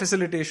not about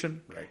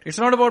facilitation. Right. It's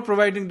not about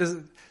providing.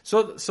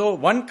 So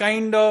one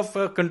kind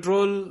of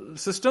control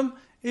system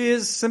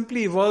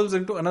simply evolves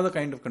into another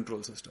kind of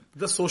control system.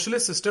 The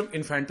socialist system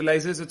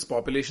infantilizes its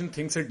population,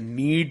 thinks it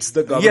needs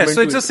the government. Yes,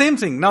 so it's the same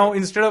thing. Now,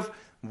 instead of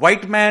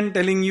white man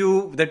telling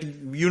you that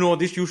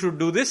this, you should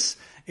do this,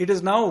 it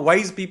is now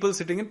wise people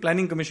sitting in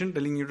planning commission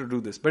telling you to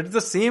do this. But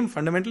it's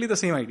fundamentally the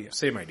same idea.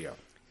 Same idea.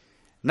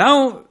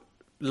 Now,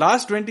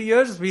 last 20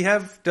 years, we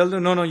have told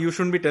them, no, you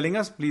shouldn't be telling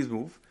us, please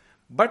move.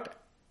 But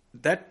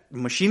that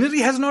machinery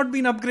has not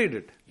been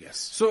upgraded. Yes.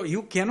 So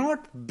you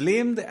cannot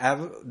blame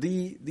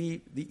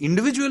the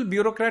individual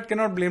bureaucrat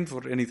cannot blame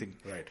for anything.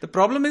 Right. The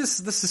problem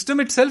is the system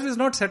itself is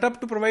not set up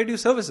to provide you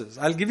services.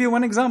 I'll give you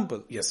one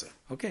example. Yes, sir.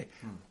 Okay.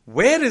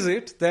 Where is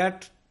it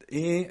that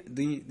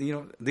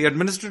the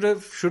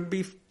administrative should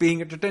be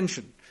paying it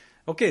attention?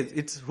 Okay,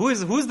 it's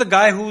who's the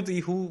guy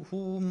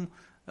whom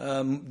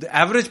the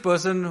average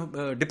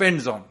person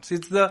depends on. So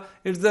it's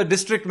the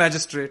district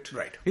magistrate.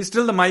 Right. He's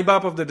still the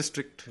MIBAP of the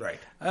district. Right.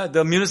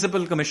 The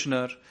municipal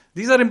commissioner.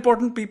 These are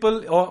important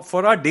people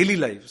for our daily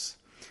lives.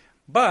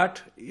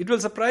 But it will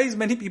surprise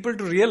many people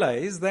to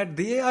realize that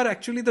they are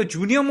actually the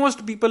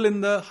junior-most people in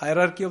the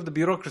hierarchy of the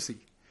bureaucracy.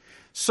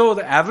 So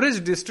the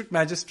average district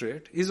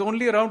magistrate is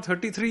only around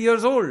 33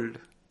 years old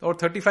or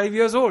 35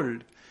 years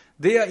old.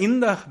 They are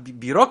in the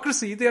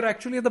bureaucracy, they are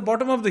actually at the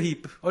bottom of the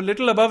heap or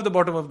little above the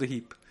bottom of the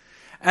heap.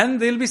 And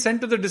they'll be sent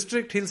to the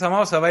district. He'll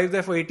somehow survive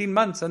there for 18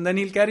 months and then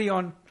he'll carry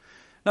on.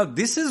 Now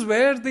this is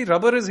where the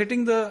rubber is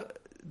hitting the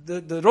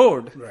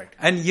road. Right.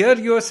 And here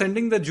you are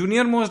sending the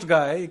junior most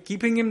guy,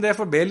 keeping him there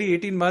for barely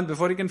 18 months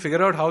before he can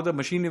figure out how the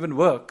machine even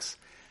works.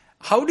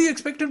 How do you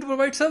expect him to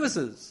provide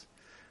services?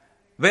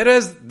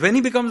 Whereas when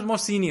he becomes more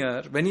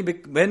senior,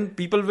 when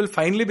people will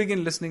finally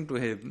begin listening to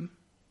him,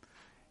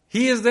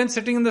 he is then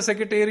sitting in the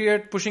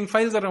secretariat pushing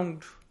files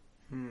around.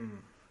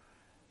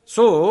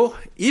 So,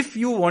 if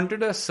you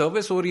wanted a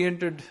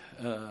service-oriented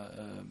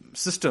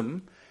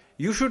system,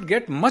 you should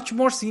get much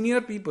more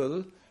senior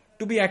people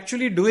to be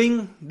actually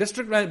being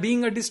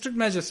a district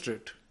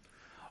magistrate,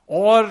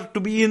 or to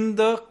be in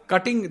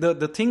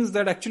the things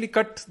that actually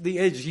cut the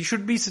edge.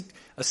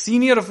 A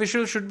senior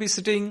official should be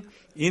sitting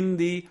in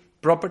the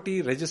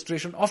property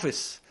registration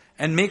office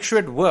and make sure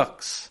it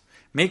works.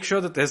 Make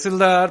sure the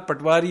Tehsildar,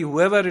 Patwari,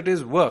 whoever it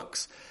is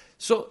works.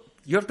 So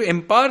you have to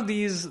empower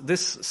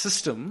this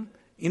system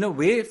in a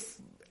way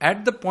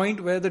at the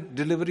point where the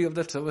delivery of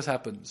that service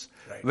happens.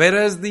 Right.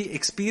 Whereas the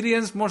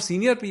experienced, more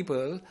senior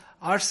people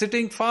are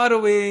sitting far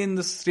away in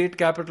the state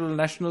capital,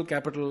 national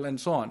capital,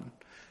 and so on.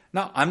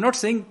 Now, I'm not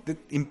saying that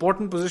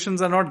important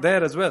positions are not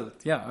there as well.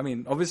 Yeah, I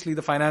mean, obviously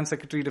the finance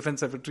secretary,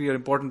 defense secretary are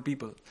important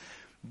people.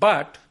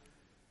 But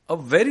a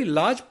very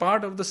large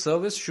part of the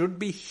service should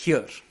be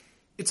here.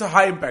 It's a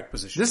high impact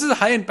position. This is a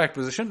high impact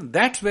position.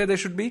 That's where they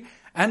should be.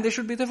 And they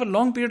should be there for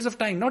long periods of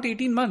time, not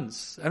 18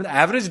 months. I mean, the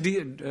average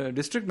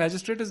district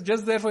magistrate is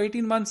just there for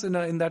 18 months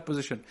in that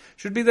position.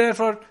 Should be there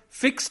for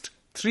fixed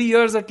 3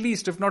 years at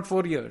least, if not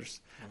 4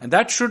 years. And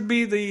that should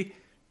be the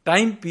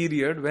time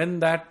period when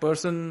that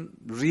person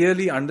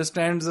really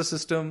understands the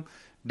system,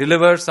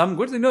 delivers some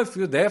goods. If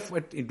you're there for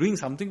doing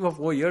something for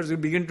 4 years, you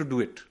begin to do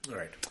it.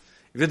 Right.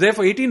 If you're there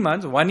for 18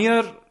 months, 1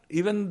 year,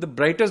 even the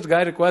brightest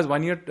guy requires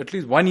 1 year, at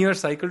least 1 year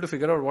cycle to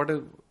figure out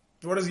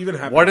what is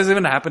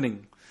even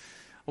happening.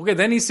 Okay,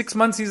 then 6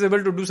 months he's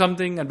able to do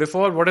something, and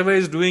before whatever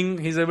he's doing,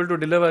 he's able to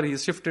deliver,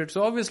 he's shifted.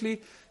 So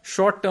obviously,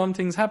 short-term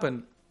things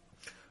happen.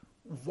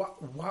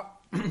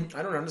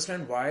 I don't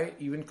understand why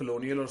even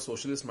colonial or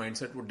socialist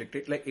mindset would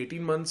dictate. Like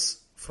 18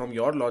 months from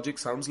your logic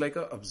sounds like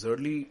an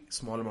absurdly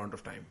small amount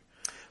of time.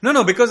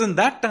 No, because in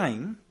that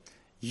time,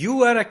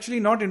 you are actually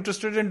not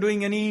interested in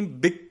doing any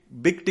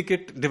big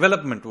ticket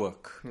development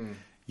work.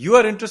 You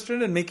are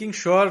interested in making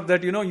sure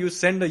that, you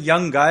send a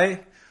young guy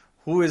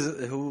who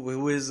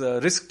is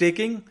risk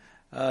taking.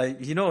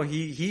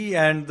 He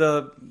and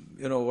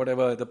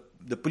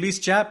the police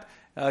chap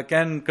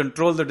can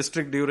control the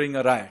district during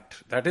a riot.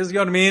 That is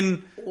your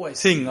main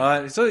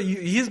thing. So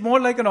he's more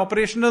like an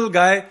operational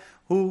guy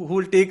who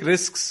will take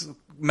risks,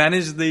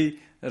 manage the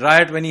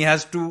riot when he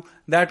has to.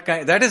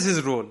 That is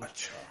his role.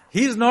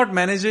 He's not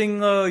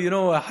managing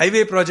a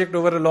highway project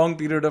over a long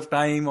period of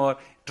time, or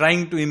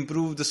trying to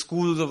improve the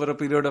schools over a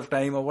period of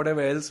time, or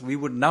whatever else we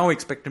would now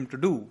expect him to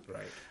do.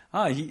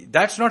 Right.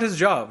 That's not his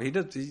job.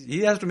 He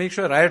has to make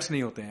sure riots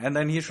nahi hote. And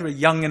then he should be a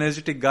young,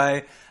 energetic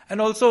guy.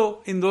 And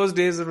also, in those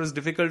days, it was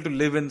difficult to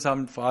live in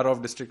some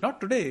far-off district. Not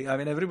today. I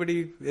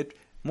mean,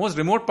 most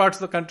remote parts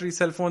of the country,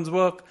 cell phones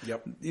work.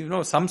 Yep.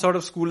 Some sort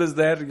of school is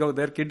there.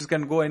 Their kids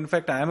can go. In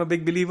fact, I am a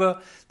big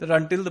believer that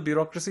until the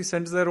bureaucracy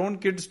sends their own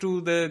kids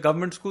to the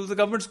government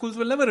schools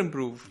will never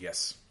improve.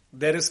 Yes.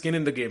 There is skin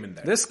in the game in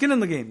that. There's skin in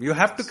the game. You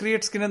have to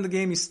create skin in the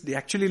game. He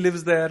actually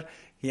lives there.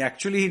 He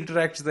actually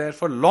interacts there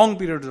for long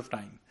periods of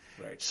time.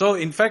 Right. So,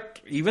 in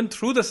fact, even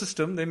through the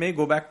system, they may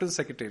go back to the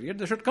secretariat.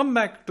 They should come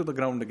back to the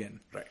ground again.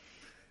 Right.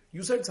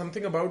 You said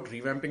something about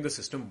revamping the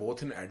system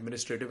both in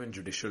administrative and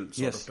judicial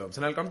sort of terms.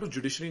 And I'll come to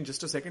judiciary in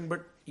just a second.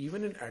 But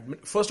even in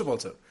first of all,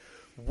 sir,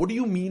 what do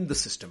you mean the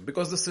system?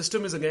 Because the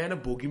system is again a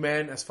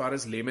bogeyman as far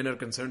as laymen are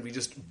concerned. We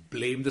just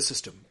blame the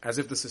system as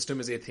if the system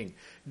is a thing.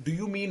 Do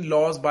you mean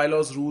laws,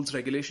 bylaws, rules,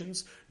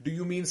 regulations? Do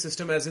you mean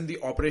system as in the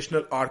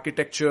operational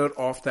architecture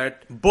of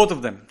that? Both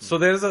of them. So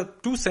there's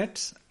two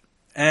sets.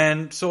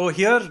 And so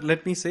here,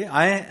 let me say,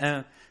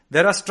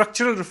 there are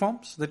structural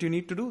reforms that you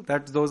need to do.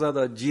 Those are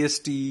the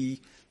GST,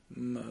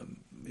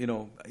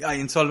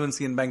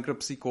 insolvency and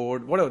bankruptcy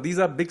code, whatever. These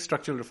are big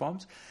structural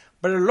reforms.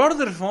 But a lot of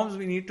the reforms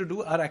we need to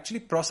do are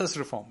actually process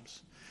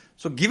reforms.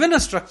 So given a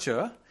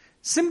structure,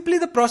 simply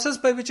the process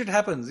by which it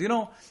happens.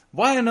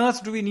 Why on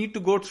earth do we need to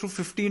go through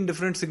 15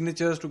 different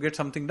signatures to get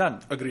something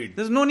done? Agreed.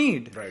 There's no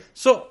need. Right.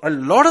 So a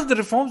lot of the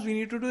reforms we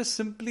need to do is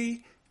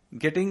simply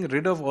getting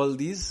rid of all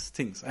these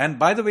things. And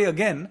by the way,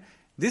 again,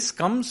 this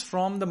comes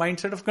from the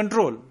mindset of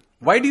control.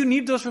 Why do you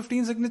need those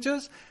 15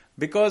 signatures?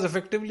 Because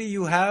effectively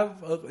you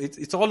have,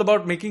 it's all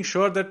about making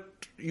sure that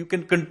you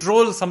can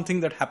control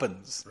something that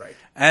happens. Right.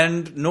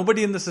 And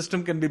nobody in the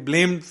system can be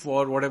blamed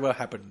for whatever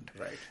happened.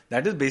 Right.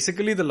 That is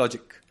basically the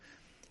logic.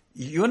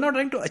 You are not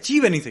trying to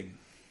achieve anything.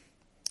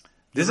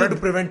 You're trying to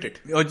prevent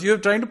it. Or you're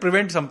trying to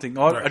prevent something,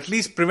 or Right. at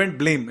least prevent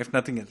blame, if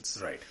nothing else.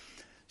 Right.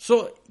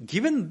 So,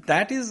 given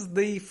that is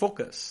the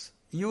focus,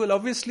 you will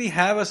obviously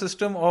have a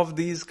system of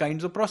these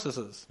kinds of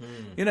processes.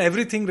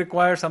 Everything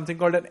requires something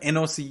called an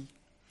NOC.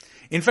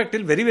 In fact,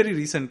 till very, very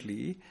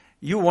recently,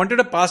 you wanted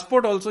a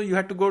passport also, you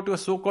had to go to a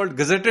so-called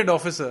gazetted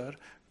officer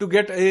to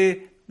get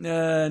a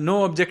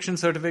no objection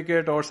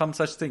certificate or some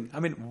such thing.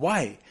 I mean,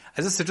 why?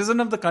 As a citizen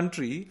of the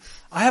country,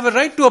 I have a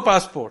right to a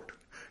passport.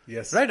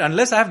 Yes. Right?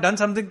 Unless I have done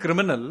something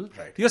criminal,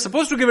 Right. you're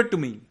supposed to give it to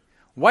me.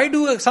 Why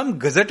do some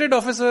gazetted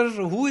officer,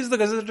 who is the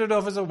gazetted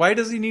officer, why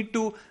does he need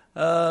to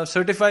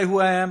certify who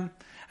I am?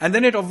 And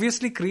then it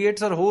obviously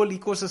creates a whole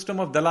ecosystem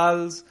of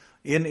dalals,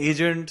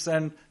 agents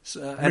and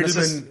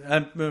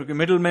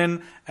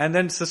middlemen, and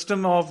then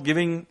system of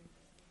giving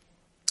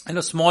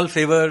small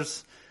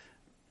favors.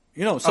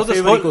 So A this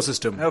favor whole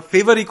ecosystem. A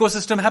favor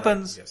ecosystem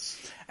happens. Right,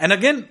 yes. And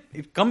again,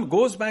 it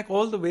goes back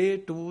all the way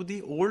to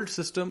the old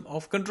system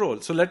of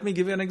control. So let me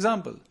give you an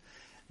example.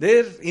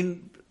 There,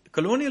 in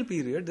colonial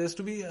period, there used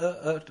to be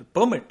a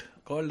permit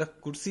called a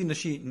kursi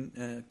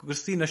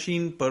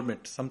nashin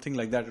permit, something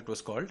like that it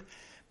was called.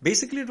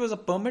 Basically, it was a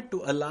permit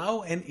to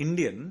allow an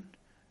Indian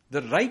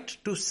the right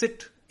to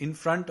sit in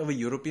front of a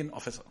European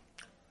officer.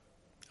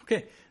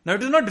 Okay. Now,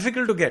 it is not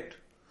difficult to get.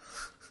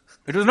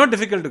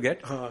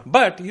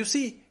 But you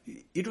see,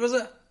 it was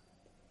a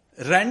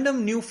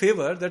random new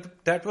favor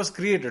that was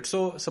created.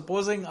 So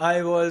supposing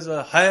I was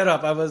higher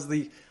up, I was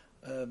the,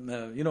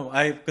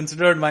 I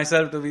considered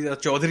myself to be a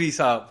Chaudhary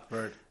Saab.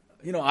 Right.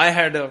 I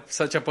had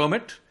such a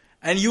permit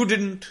and you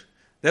didn't.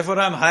 Therefore,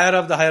 I'm higher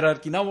up the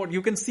hierarchy. Now, what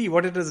you can see,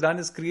 what it has done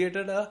is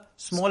created a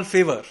small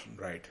favor.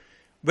 Right.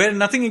 Where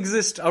nothing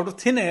exists. Out of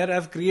thin air,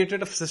 I've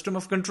created a system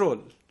of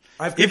control.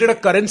 I've created a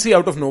currency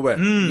out of nowhere.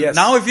 Yes.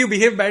 Now, if you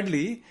behave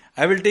badly,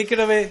 I will take it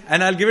away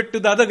and I'll give it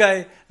to the other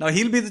guy. Now,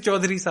 he'll be the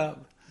Chaudhary Saab.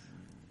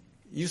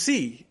 You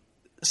see,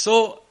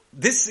 so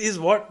this is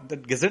what the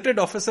gazetted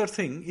officer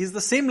thing is,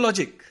 the same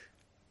logic.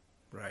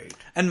 Right.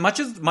 And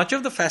much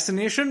of the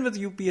fascination with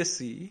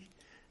UPSC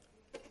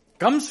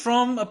comes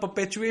from a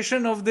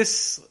perpetuation of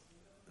this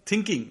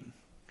thinking.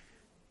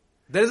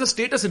 There is a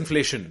status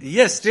inflation.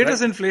 Yes,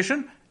 status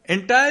inflation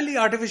entirely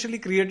artificially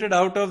created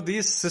out of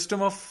this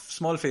system of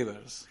small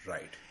favors.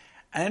 Right.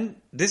 And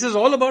this is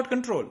all about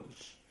control.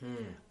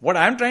 What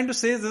I'm trying to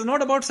say is this is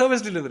not about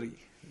service delivery.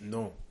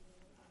 No.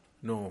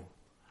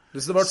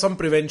 This is about some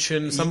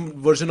prevention,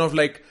 some version of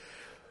like...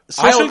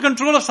 Social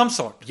control of some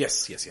sort.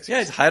 Yes. Yeah,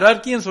 it's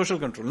hierarchy and social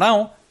control.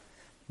 Now,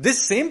 this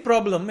same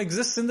problem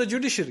exists in the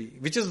judiciary,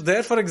 which is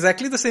there for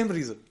exactly the same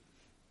reason.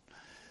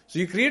 So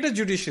you create a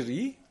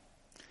judiciary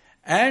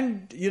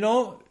and,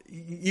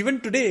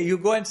 even today you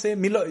go and say,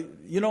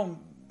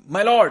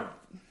 my lord.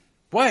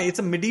 Why? It's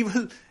a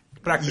medieval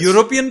Practice.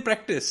 European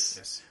practice.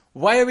 Yes.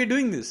 Why are we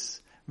doing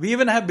this? We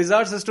even have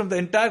bizarre system. The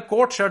entire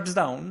court shuts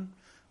down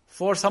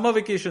for summer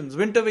vacations,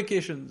 winter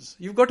vacations.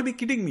 You've got to be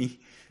kidding me.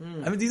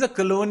 I mean, these are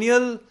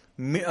colonial,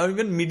 or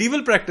even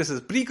medieval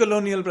practices,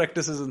 pre-colonial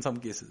practices in some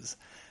cases,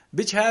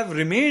 which have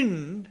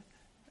remained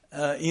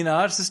in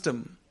our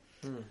system.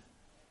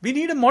 We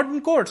need a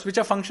modern courts which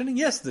are functioning.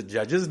 Yes, the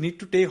judges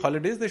need to take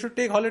holidays. They should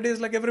take holidays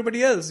like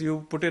everybody else.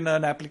 You put in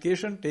an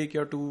application, take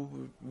your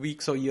 2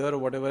 weeks or year or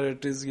whatever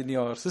it is in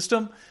your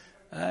system,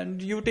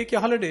 and you take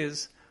your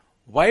holidays.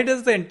 Why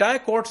does the entire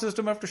court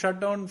system have to shut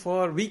down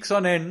for weeks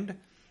on end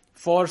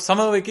for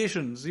summer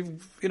vacations?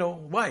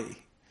 Why?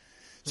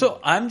 So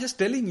I'm just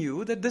telling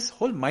you that this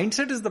whole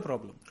mindset is the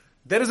problem.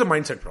 There is a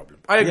mindset problem.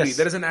 I agree. Yes.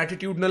 There is an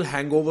attitudinal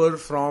hangover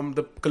from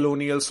the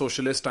colonial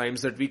socialist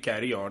times that we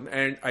carry on.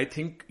 And I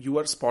think you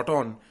are spot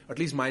on, at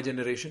least my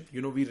generation.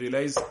 We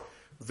realize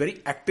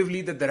very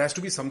actively that there has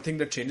to be something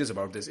that changes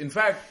about this. In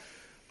fact,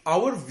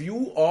 our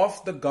view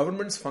of the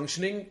government's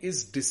functioning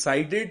is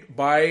decided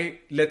by,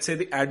 let's say,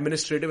 the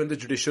administrative and the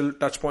judicial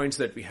touch points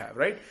that we have,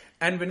 right?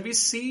 And when we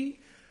see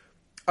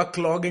a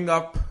clogging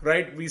up,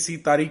 right? We see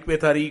Tariq pe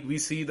Tariq. We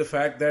see the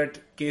fact that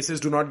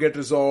cases do not get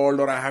resolved,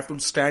 or I have to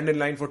stand in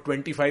line for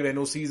 25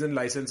 NOCs and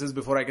licenses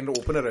before I can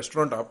open a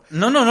restaurant up.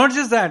 No, not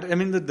just that. I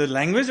mean, the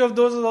language of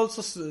those is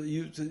also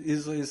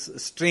is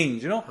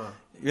strange.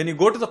 When you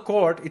go to the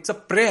court, it's a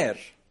prayer.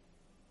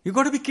 You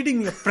got to be kidding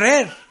me! A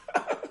prayer.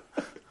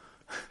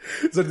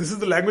 So this is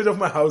the language of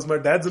my house. My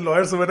dad's a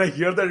lawyer, so when I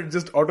hear that, it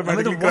just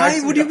automatically.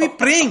 Why would you be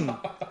praying?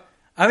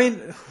 I mean,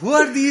 who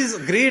are these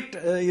great,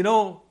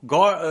 demigods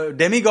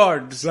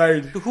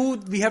Right. to who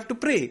we have to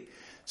pray?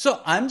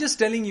 So I'm just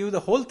telling you, the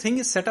whole thing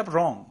is set up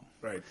wrong.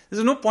 Right.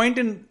 There's no point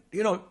in,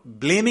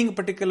 blaming a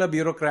particular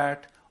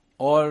bureaucrat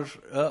or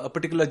a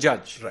particular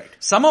judge. Right.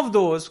 Some of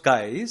those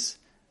guys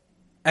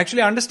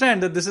actually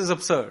understand that this is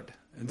absurd.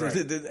 Right.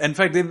 In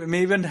fact, they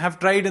may even have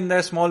tried in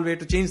their small way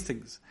to change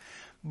things.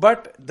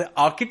 But the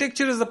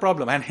architecture is the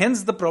problem, and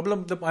hence the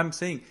problem that I'm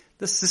saying.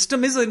 The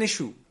system is an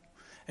issue.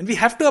 And we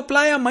have to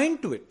apply our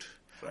mind to it.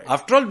 Right.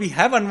 After all, we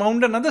have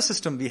unwound another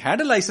system. We had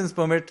a license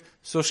permit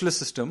socialist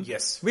system.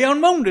 Yes. We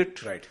unwound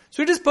it. Right.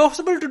 So it is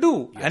possible to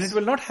do. Yes. And it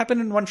will not happen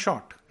in one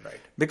shot.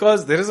 Right.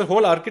 Because there is a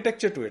whole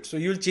architecture to it. So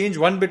you'll change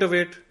one bit of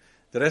it.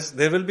 The rest,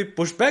 there will be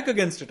pushback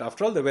against it.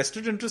 After all, the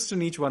vested interest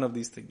in each one of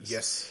these things.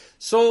 Yes.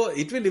 So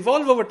it will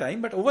evolve over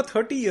time. But over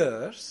 30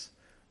 years,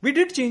 we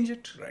did change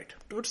it. Right.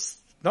 It's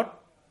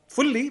not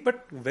fully,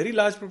 but very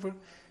large proportion.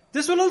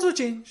 This will also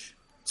change.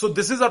 So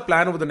this is our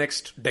plan over the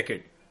next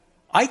decade.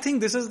 I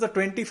think this is the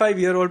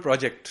 25-year-old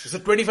project. It's a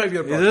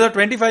 25-year project. This is a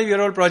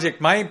 25-year-old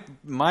project.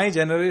 My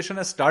generation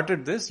has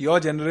started this. Your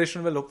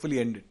generation will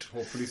hopefully end it.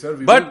 Hopefully, sir.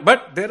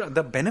 But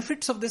the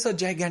benefits of this are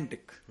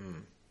gigantic.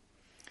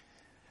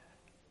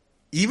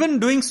 Even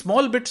doing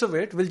small bits of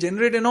it will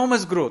generate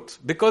enormous growth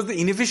because the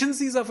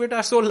inefficiencies of it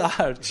are so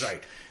large.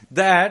 Right.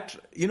 That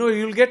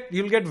you'll get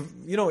even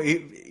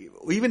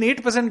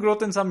 8%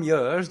 growth in some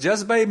years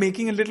just by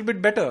making a little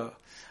bit better.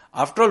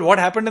 After all, what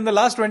happened in the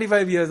last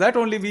 25 years, that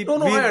only we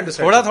I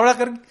understand. थोड़ा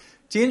कर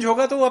change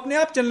होगा तो वो अपने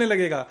आप चलने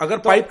लगेगा. अगर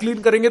पाइप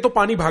क्लीन करेंगे तो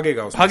पानी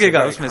भागेगा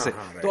उसमें से.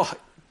 तो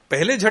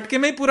पहले झटके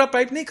में ही पूरा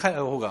पाइप नहीं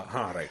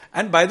होगा. Right.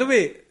 And by the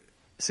way,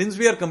 since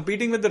we are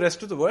competing with the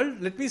rest of the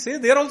world, let me say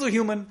they are also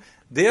human.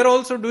 They are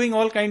also doing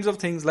all kinds of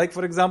things. Like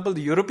for example,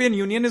 the European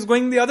Union is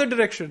going the other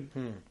direction.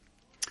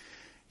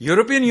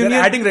 European Union,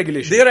 they're adding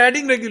regulation. They are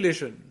adding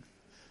regulation.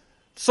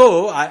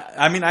 So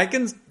I mean, I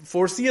can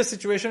foresee a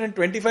situation in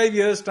 25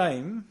 years'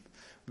 time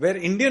where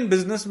Indian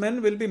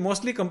businessmen will be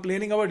mostly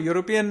complaining about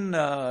European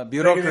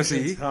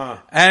bureaucracy, Regulations,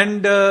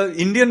 and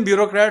Indian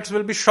bureaucrats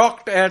will be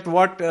shocked at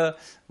what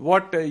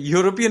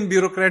European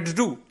bureaucrats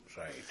do.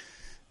 Right.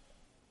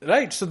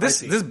 Right. So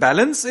this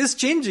balance is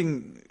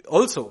changing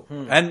also,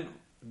 and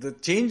the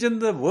change in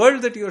the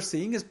world that you're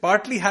seeing is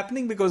partly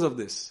happening because of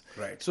this.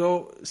 Right.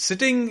 So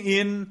sitting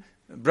in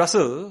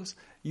Brussels,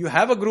 you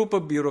have a group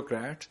of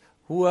bureaucrats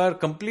who are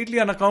completely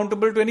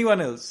unaccountable to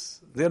anyone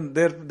else.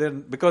 They're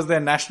because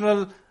their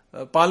national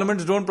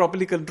parliaments don't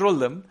properly control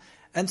them,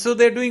 and so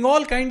they're doing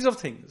all kinds of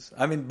things.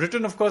 I mean,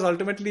 Britain, of course,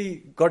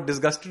 ultimately got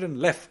disgusted and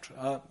left,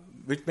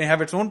 which may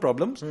have its own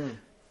problems.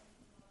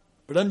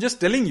 But I'm just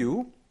telling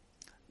you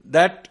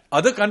that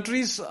other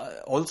countries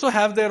also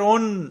have their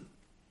own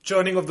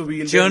Churning of the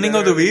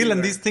wheel.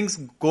 And these things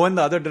go in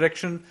the other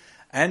direction.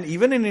 And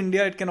even in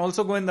India, it can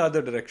also go in the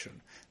other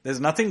direction.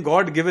 There's nothing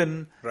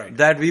God-given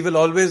that we will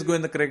always go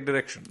in the correct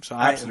direction. So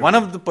one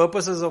of the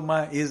purposes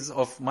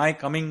of my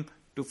coming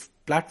to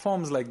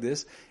platforms like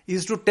this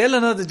is to tell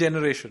another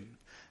generation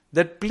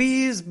that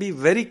please be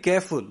very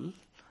careful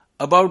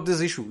about this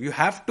issue. You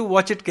have to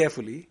watch it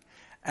carefully.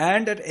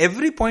 And at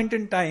every point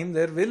in time,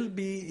 there will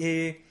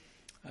be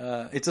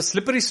it's a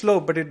slippery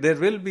slope, but there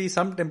will be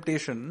some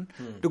temptation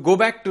to go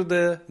back to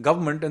the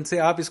government and say,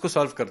 "Aap isko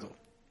solve kar do."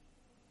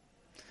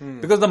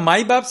 Because the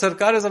Mai Baap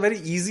Sarkar is a very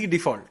easy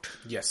default.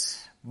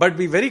 Yes. But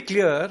be very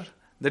clear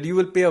that you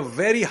will pay a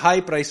very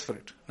high price for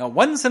it. Now,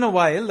 once in a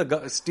while,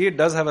 the state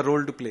does have a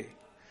role to play.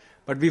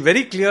 But be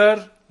very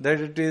clear that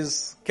it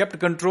is kept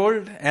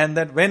controlled and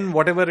that when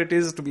whatever it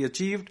is to be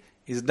achieved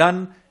is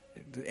done,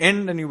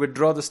 end and you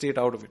withdraw the state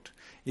out of it.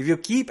 If you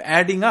keep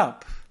adding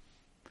up,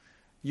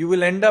 you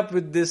will end up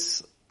with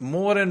this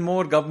more and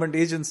more government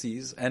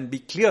agencies, and be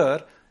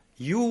clear,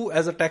 you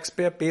as a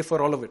taxpayer pay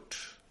for all of it.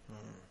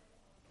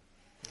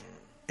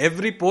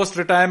 Every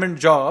post-retirement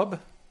job,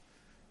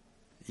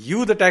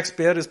 you the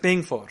taxpayer is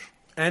paying for.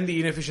 And the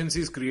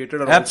inefficiencies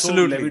created are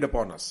Absolutely. also levied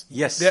upon us.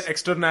 Yes. They are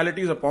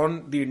externalities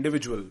upon the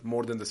individual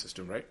more than the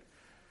system, right?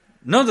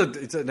 No,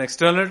 it's an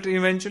externality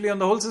eventually on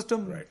the whole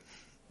system. Right.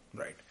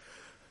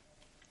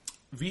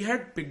 We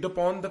had picked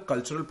upon the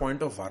cultural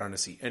point of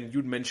Varanasi, and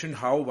you'd mentioned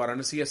how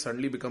Varanasi has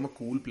suddenly become a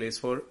cool place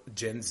for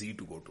Gen Z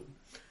to go to.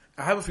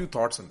 I have a few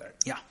thoughts on that.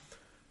 Yeah.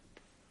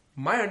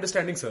 My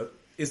understanding, sir,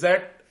 is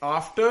that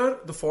after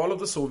the fall of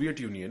the Soviet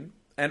Union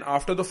and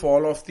after the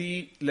fall of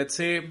the, let's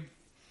say,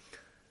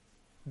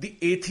 the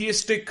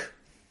atheistic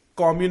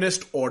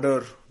communist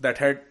order that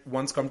had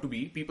once come to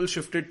be, people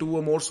shifted to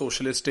a more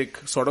socialistic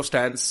sort of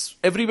stance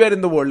everywhere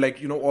in the world.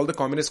 Like, all the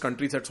communist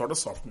countries had sort of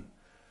softened.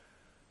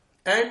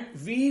 And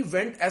we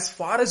went as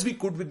far as we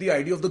could with the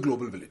idea of the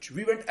global village.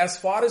 We went as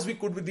far as we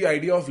could with the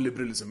idea of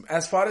liberalism.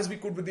 As far as we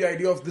could with the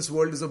idea of this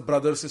world is a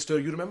brother, sister.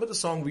 You remember the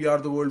song, We Are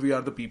the World, We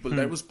Are the People?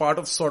 That was part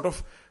of sort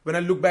of, when I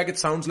look back, it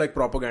sounds like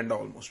propaganda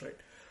almost, right?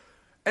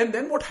 And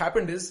then what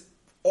happened is,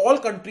 all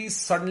countries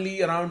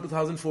suddenly around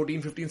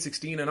 2014, 15,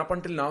 16 and up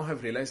until now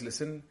have realized,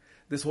 listen,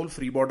 this whole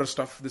free border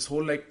stuff, this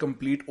whole like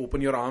complete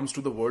open your arms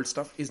to the world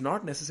stuff is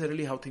not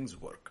necessarily how things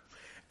work.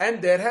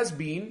 And there has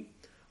been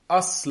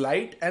a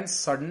slight and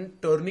sudden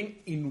turning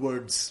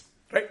inwards,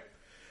 right?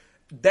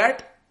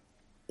 That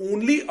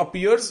only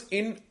appears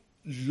in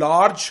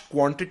large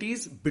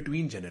quantities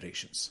between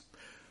generations.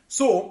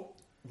 So,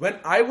 when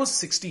I was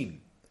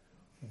 16,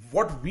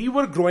 what we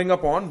were growing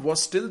up on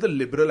was still the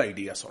liberal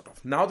idea, sort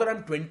of. Now that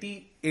I'm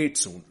 28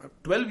 soon,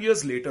 12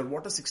 years later,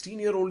 what a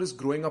 16-year-old is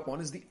growing up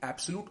on is the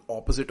absolute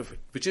opposite of it,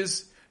 which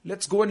is,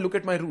 let's go and look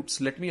at my roots.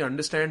 Let me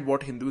understand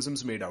what Hinduism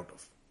is made out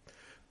of.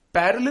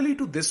 Parallelly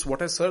to this,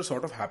 what has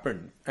sort of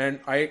happened, and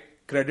I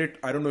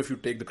don't know if you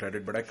take the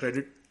credit, but I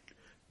credit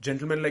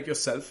gentlemen like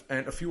yourself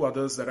and a few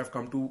others that I've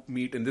come to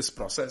meet in this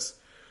process,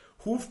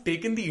 who've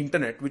taken the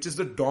internet, which is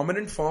the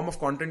dominant form of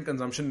content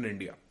consumption in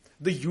India.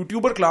 The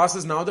YouTuber class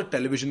is now the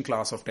television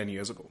class of 10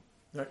 years ago.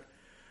 Right?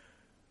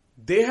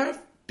 They have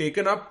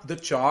taken up the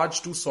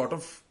charge to sort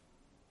of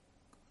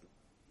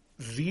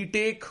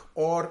retake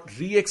or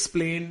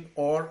re-explain,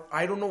 or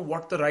I don't know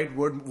what the right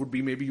word would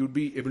be, maybe you'd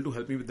be able to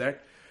help me with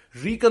that,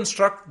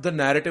 reconstruct the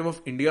narrative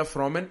of India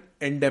from an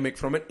endemic,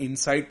 from an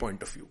inside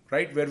point of view,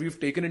 right? Where we've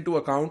taken into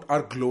account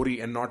our glory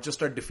and not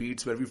just our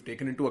defeats, where we've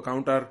taken into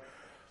account our,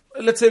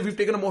 let's say we've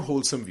taken a more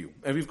wholesome view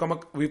and we've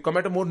come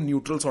at a more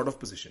neutral sort of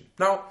position.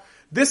 Now,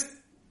 this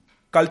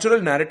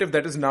cultural narrative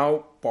that is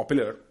now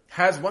popular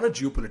has a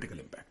geopolitical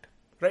impact,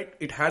 right?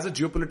 It has a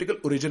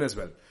geopolitical origin as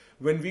well.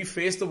 When we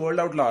face the world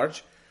out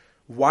large,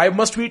 why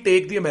must we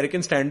take the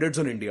American standards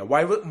on India?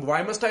 Why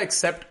must I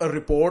accept a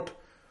report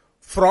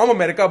from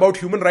America about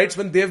human rights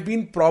when they've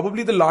been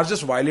probably the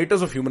largest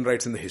violators of human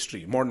rights in the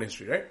history, modern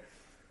history, right?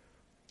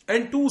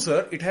 And two,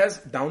 sir, it has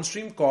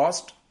downstream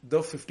cost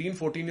the 15,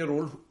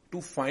 14-year-old to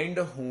find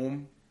a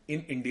home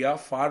in India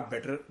far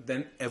better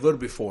than ever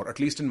before, at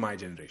least in my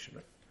generation,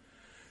 right?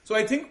 So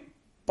I think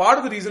part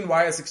of the reason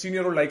why a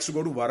 16-year-old likes to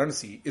go to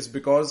Varanasi is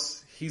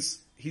because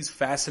he's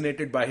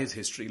fascinated by his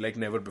history like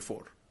never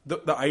before.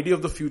 The idea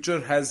of the future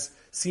has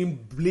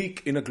seemed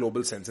bleak in a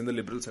global sense, in the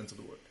liberal sense of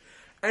the word.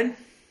 And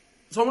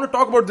So I want to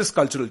talk about this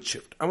cultural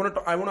shift. I want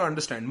to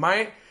understand.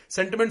 My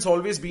sentiment's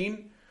always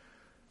been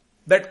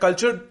that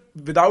culture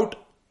without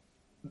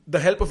the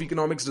help of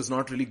economics does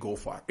not really go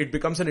far. It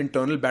becomes an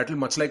internal battle,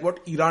 much like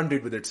what Iran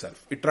did with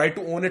itself. It tried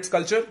to own its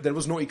culture. There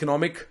was no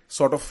economic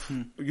sort of,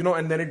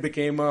 and then it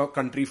became a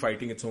country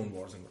fighting its own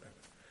wars and whatever.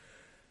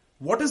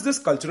 What is this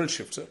cultural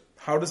shift, sir?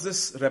 How does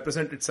this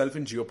represent itself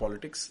in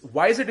geopolitics?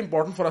 Why is it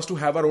important for us to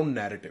have our own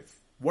narrative?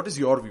 What is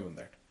your view on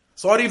that?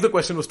 Sorry if the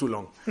question was too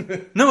long.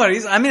 No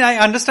worries. I mean, I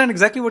understand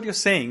exactly what you're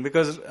saying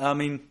because,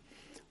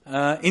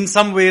 in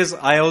some ways,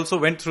 I also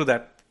went through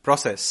that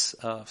process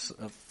a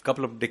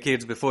couple of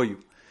decades before you.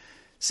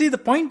 See, the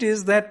point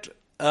is that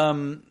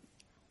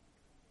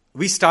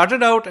we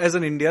started out as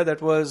an India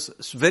that was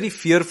very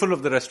fearful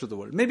of the rest of the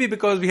world. Maybe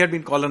because we had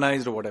been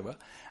colonized or whatever.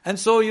 And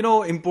so,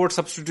 import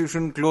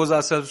substitution, close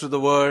ourselves to the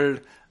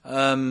world,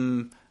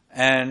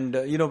 and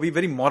be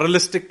very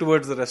moralistic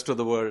towards the rest of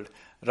the world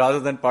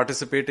rather than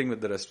participating with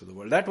the rest of the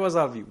world. That was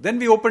our view. Then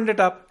we opened it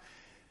up.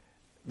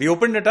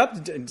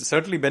 It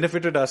certainly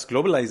benefited us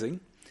globalizing.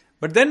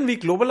 But then we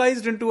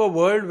globalized into a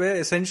world where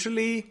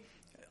essentially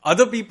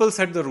other people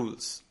set the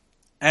rules.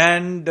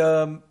 And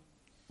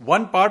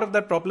one part of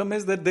that problem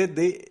is that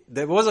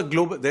there is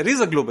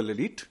a global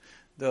elite,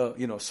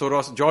 George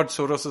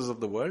Soroses of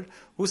the world,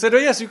 who said, oh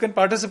yes, you can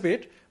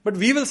participate, but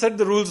we will set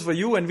the rules for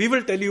you and we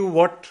will tell you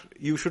what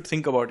you should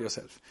think about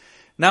yourself.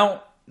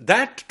 Now,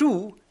 that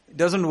too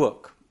doesn't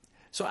work.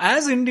 So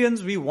as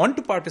Indians, we want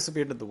to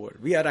participate in the world.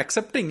 We are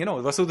accepting,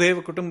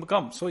 Vasudhaiva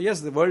Kutumbakam. So yes,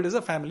 the world is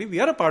a family.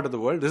 We are a part of the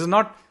world. This is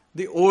not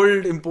the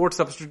old import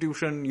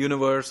substitution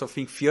universe of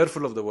being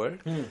fearful of the world.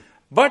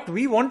 But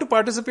we want to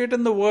participate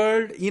in the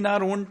world in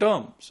our own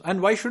terms. And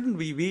why shouldn't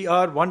we? We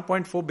are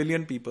 1.4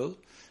 billion people.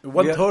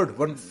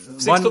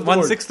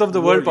 One-sixth of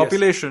the world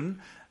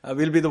population.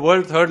 We'll be the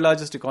world's third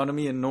largest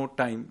economy in no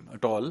time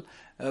at all.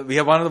 We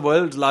have one of the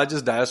world's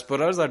largest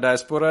diasporas. Our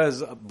diaspora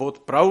is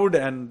both proud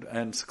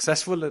and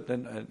successful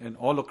in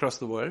all across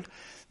the world.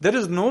 There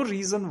is no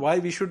reason why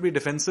we should be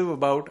defensive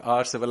about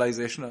our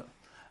civilization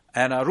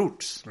and our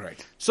roots.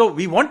 Right. So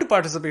we want to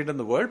participate in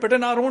the world, but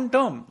in our own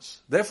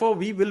terms. Therefore,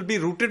 we will be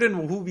rooted in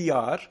who we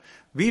are.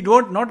 We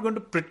not going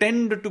to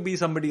pretend to be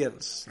somebody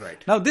else.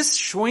 Right. Now, this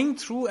showing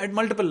through at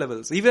multiple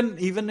levels. Even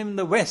in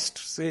the West,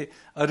 say,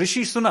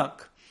 Rishi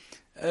Sunak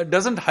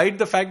doesn't hide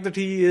the fact that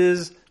he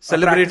is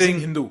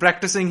celebrating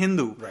practicing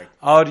Hindu. Right.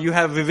 Or you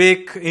have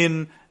Vivek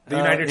in the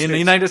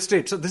United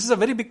States. So this is a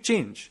very big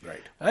change.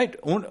 Right.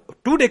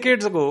 2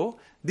 decades ago,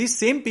 these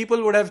same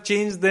people would have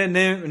changed their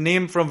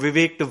name from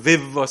Vivek to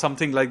Viv or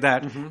something like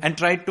that and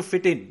tried to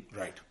fit in.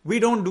 Right. We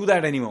don't do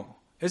that anymore.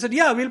 They said,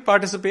 yeah, we'll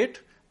participate,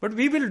 but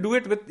we will do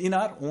it in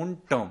our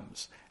own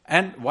terms.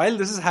 And while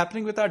this is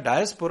happening with our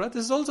diaspora,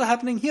 this is also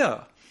happening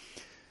here.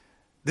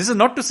 This is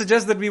not to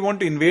suggest that we want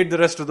to invade the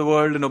rest of the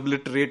world and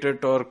obliterate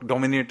it or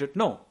dominate it.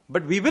 No.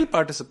 But we will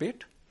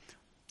participate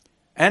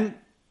and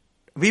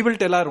we will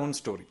tell our own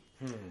story.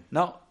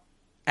 Now,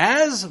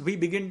 as we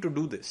begin to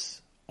do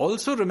this,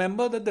 also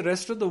remember that the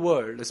rest of the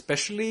world,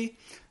 especially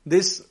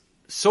this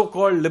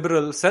so-called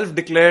liberal,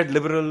 self-declared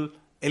liberal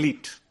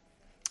elite.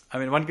 I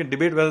mean, one can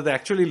debate whether they're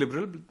actually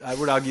liberal. I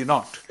would argue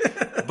not.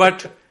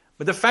 But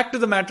the fact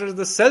of the matter is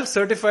the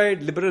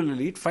self-certified liberal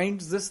elite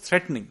finds this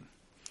threatening.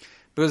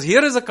 Because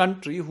here is a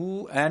country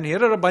and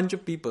here are a bunch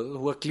of people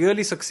who are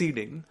clearly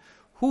succeeding,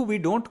 who we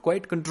don't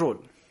quite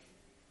control.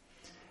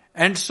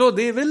 And so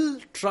they will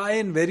try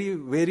in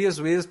various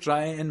ways,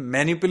 try and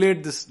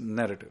manipulate this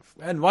narrative.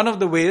 And one of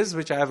the ways,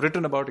 which I have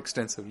written about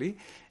extensively,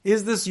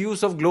 is this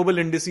use of global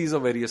indices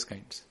of various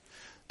kinds.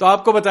 तो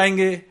आपको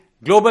बताएंगे,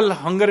 global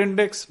hunger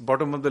index,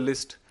 bottom of the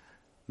list.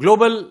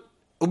 Global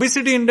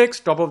obesity index,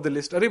 top of the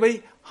list. अरे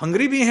भाई,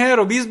 hungry भी हैं और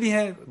obese भी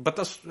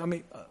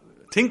हैं.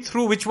 Think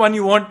through which one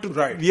you want to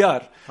we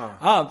are.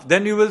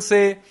 Then you will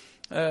say,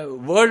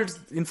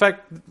 in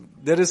fact,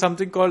 there is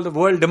something called the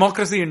World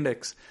Democracy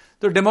Index.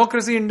 So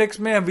democracy index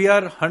mein we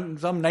are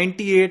some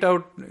 98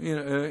 out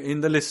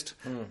in the list.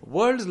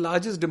 World's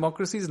largest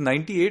democracy is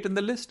 98 in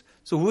the list.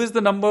 So who is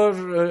the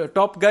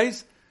top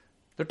guys?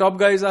 The top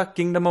guys are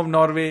Kingdom of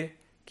Norway,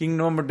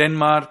 Kingdom of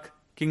Denmark,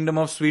 Kingdom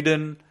of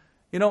Sweden.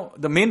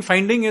 The main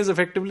finding is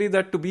effectively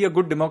that to be a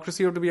good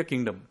democracy you have to be a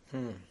kingdom.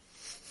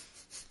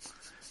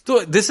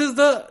 So this is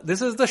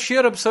the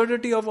sheer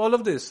absurdity of all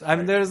of this. I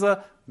mean, there is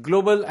a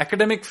global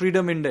academic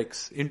freedom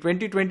index. In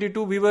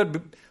 2022, we were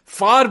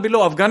far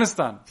below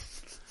Afghanistan.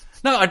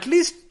 Now, at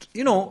least,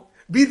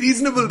 be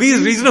reasonable.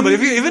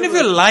 Even if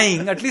you're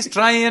lying, at least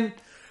try and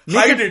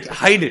hide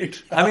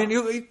it. I mean,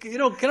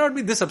 you cannot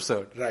be this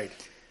absurd. Right.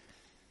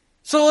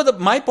 So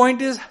my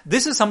point is,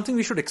 this is something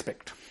we should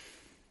expect.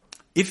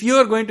 If you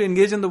are going to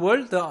engage in the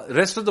world, the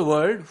rest of the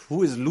world,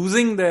 who is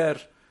losing their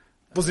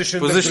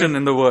position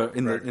in the world,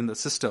 in the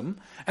system.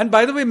 And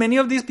by the way, many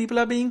of these people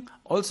are being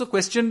also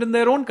questioned in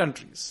their own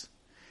countries.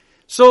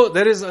 So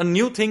there is a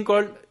new thing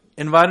called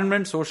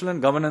Environment, Social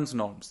and Governance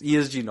Norms,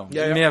 ESG norms.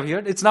 You may have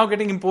heard. It's now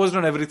getting imposed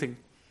on everything.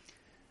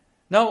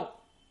 Now,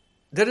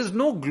 there is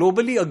no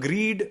globally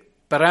agreed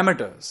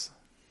parameters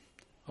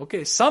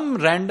Okay, some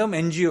random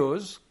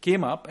NGOs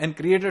came up and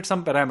created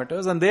some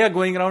parameters and they are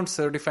going around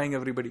certifying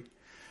everybody.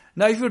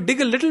 Now, if you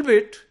dig a little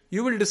bit,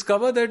 you will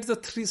discover that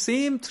the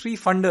same three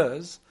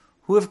funders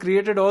who have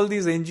created all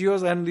these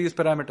NGOs and these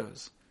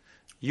parameters.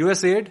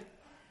 USAID,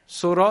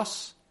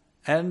 Soros,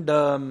 and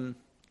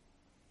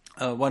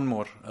one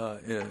more.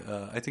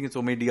 I think it's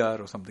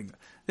Omidyar or something.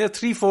 There are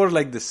 3-4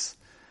 like this.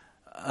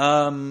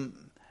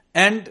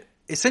 And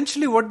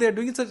essentially what they are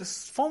doing is a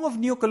form of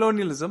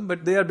neocolonialism,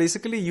 but they are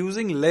basically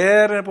using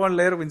layer upon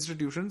layer of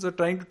institutions or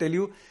trying to tell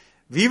you,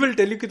 we will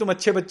tell you कि तुम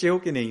अच्छे बच्चे हो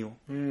कि नहीं हो.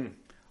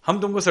 हम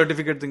तुमको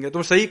सर्टिफिकेट देंगे,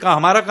 तुम सही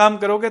हमारा काम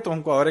करोगे तो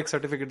हमको और एक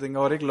सर्टिफिकेट देंगे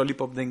और एक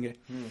लॉलीपॉप देंगे.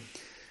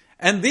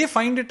 And they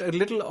find it a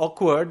little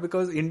awkward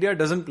because India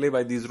doesn't play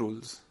by these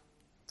rules.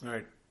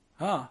 Right.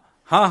 हाँ,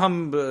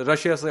 हम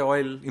रशिया से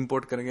ऑयल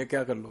इंपोर्ट करेंगे,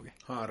 क्या कर लोगे?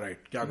 हाँ,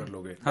 right. क्या कर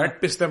लोगे? That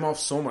pissed them off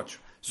so much.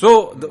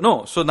 So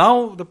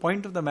now the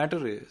point of the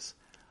matter is,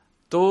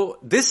 so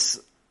this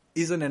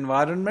is an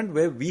environment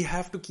where we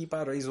have to keep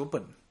our eyes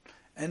open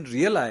and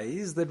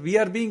realize that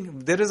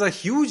there is a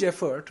huge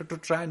effort to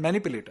try and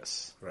manipulate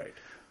us. Right.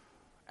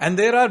 And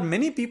there are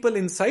many people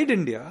inside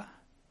India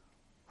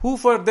who,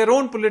 for their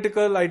own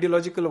political,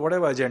 ideological, or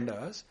whatever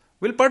agendas,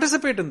 will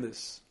participate in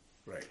this.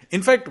 Right.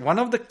 In fact, one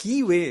of the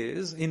key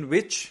ways in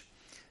which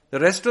the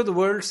rest of the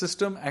world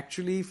system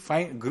actually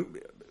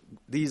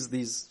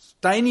these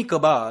tiny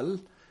cabal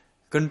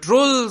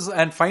controls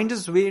and finds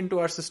its way into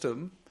our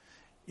system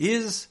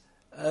is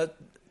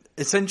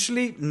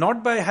essentially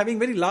not by having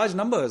very large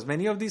numbers.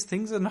 Many of these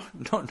things are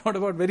not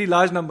about very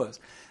large numbers.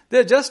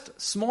 They're just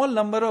small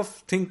number of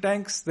think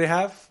tanks they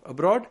have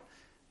abroad.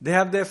 They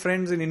have their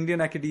friends in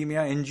Indian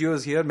academia,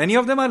 NGOs here. Many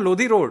of them are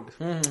Lodi Road.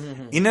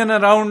 In and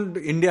around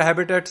India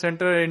Habitat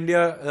Center,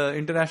 India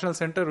International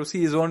Center,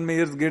 उसी zone में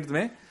इर्द-गिर्द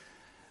में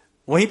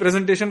वहीं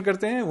presentation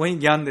करते हैं, वहीं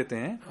ज्ञान देते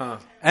हैं.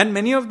 And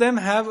many of them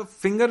have a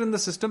finger in the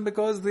system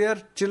because they are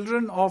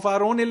children of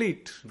our own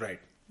elite. Right.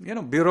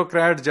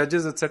 Bureaucrats,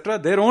 judges, etc.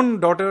 Their own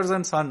daughters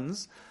and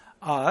sons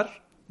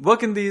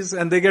work in these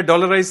and they get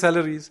dollarized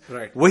salaries.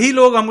 Right. वही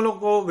लोग हम लोग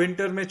को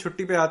winter में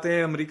छुट्टी पे आते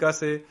हैं अमेरिका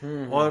से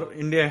और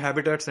इंडिया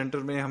हैबिटेट सेंटर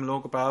में हम लोगों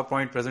को पावर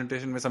पॉइंट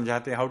प्रेजेंटेशन में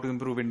समझाते हैं हाउ टू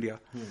इम्प्रूव इंडिया.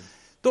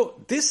 तो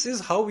this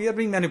is how we are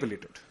being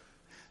manipulated.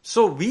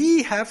 So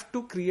we have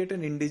to create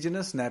an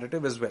indigenous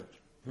narrative as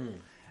well.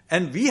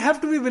 And we have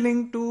to be willing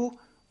to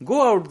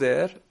go out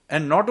there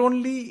and not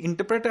only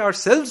interpret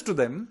ourselves to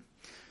them,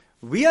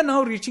 we are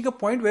now reaching a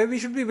point where we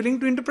should be willing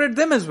to interpret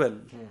them as well.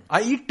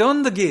 I.e.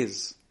 turn the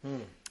gaze.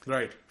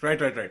 Right.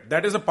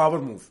 That is a power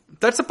move.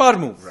 That's a power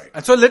move. Right.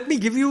 And so let me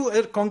give you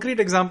a concrete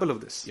example of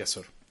this. Yes,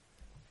 sir.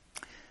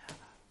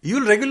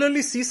 You'll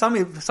regularly see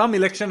some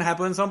election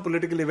happen, some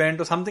political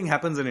event or something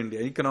happens in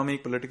India,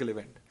 economic, political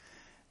event.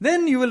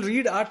 Then you will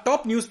read our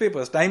top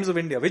newspapers, Times of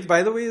India, which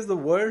by the way is the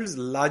world's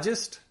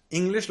largest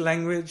English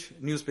language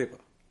newspaper.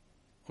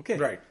 Okay?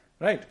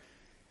 Right.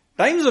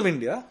 Times of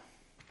India,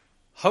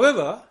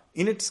 however,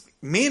 in its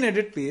main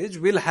edit page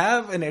will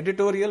have an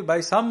editorial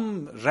by some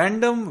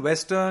random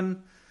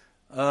Western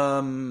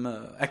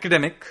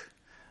academic,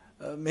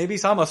 maybe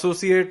some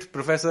associate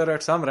professor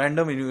at some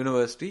random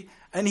university,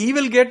 and he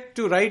will get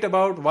to write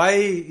about why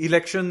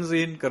elections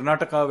in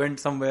Karnataka went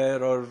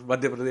somewhere or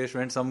Madhya Pradesh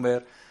went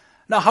somewhere.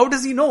 Now, how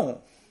does he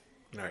know?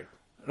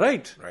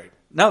 Right.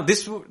 Now,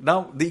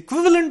 the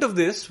equivalent of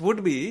this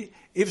would be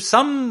if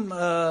some,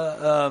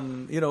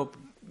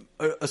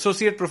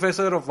 associate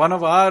professor of one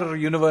of our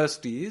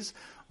universities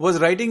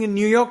was writing in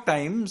New York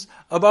Times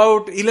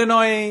about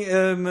Illinois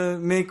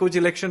में कुछ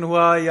election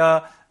हुआ या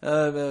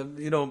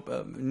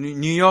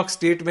New York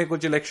State में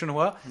कुछ election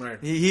हुआ. Right.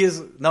 He is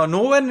now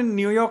no one in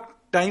New York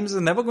Times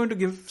is never going to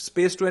give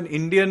space to an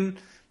Indian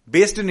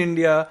based in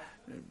India,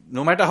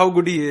 no matter how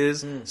good he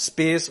is,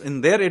 space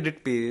in their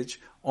edit page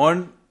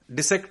on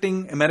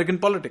dissecting American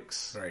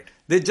politics. Right.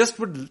 They just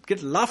would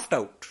get laughed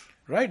out.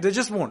 Right? They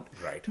just won't.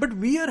 Right. But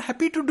we are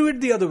happy to do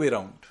it the other way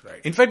around.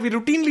 Right. In fact, we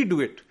routinely do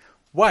it.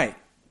 Why?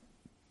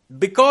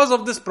 Because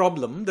of this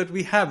problem that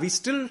we have, we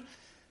still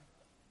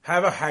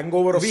have a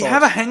hangover of we sorts.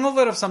 have a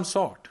hangover of some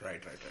sort.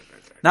 Right.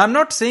 Now, I'm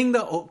not saying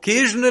that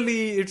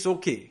occasionally it's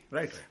okay.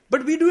 Right.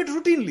 But we do it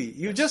routinely.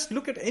 You just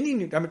look at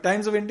any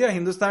Times of India,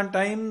 Hindustan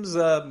Times,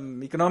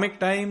 Economic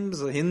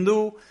Times,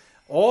 Hindu,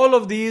 all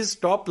of these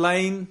top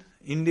line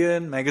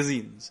Indian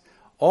magazines.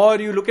 Or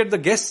you look at the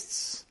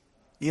guests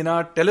in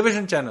our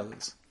television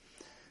channels.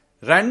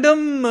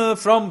 Random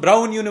from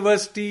Brown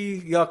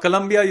University or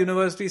Columbia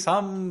University,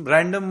 some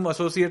random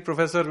associate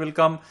professor will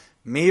come,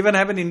 may even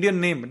have an Indian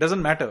name, it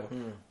doesn't matter.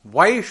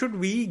 Why should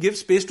we give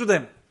space to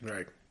them?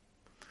 Right.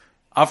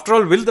 After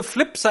all, will the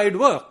flip side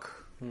work?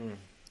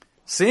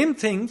 Same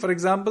thing, for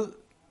example,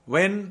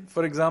 when,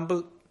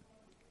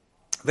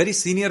 very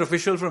senior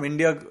official from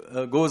India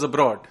goes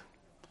abroad.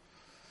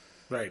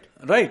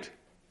 Right.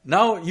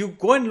 Now, you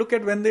go and look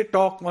at when they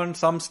talk on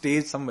some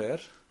stage somewhere,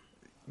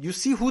 you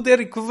see who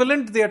their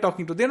equivalent they are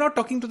talking to. They're not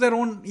talking to their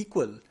own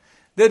equal.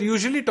 They're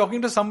usually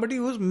talking to somebody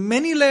who's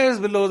many layers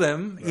below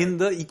them in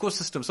the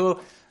ecosystem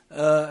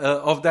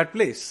of that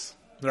place.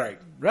 Right.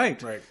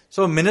 Right. Right.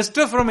 So a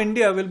minister from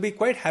India will be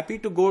quite happy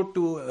to go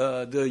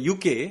to the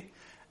UK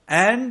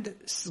and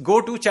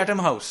go to Chatham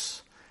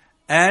House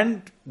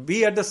and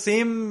be at the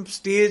same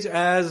stage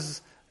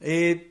as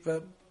a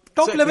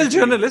top level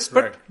journalist,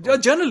 but a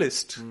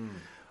journalist.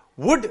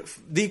 Would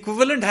the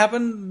equivalent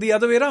happen the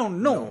other way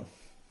around? No.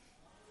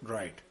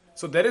 Right.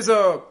 So there is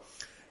a,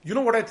 you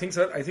know what I think,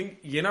 sir? I think,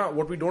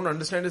 what we don't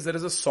understand is there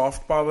is a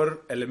soft power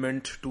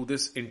element to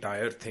this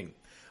entire thing.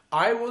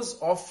 I was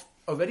of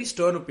a very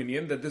stern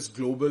opinion that this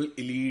global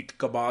elite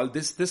cabal,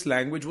 this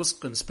language was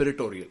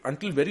conspiratorial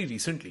until very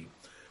recently.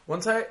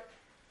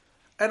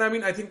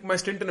 I think my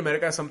stint in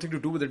America has something to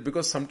do with it,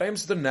 because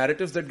sometimes the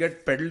narratives that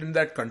get peddled in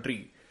that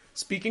country,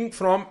 speaking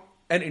from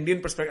an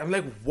Indian perspective, I'm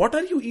like, what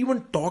are you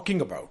even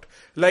talking about?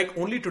 Like,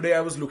 only today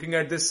I was looking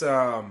at this,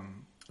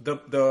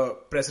 the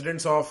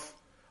presidents of,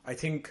 I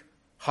think,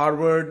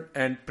 Harvard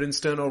and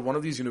Princeton or one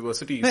of these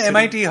universities.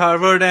 MIT,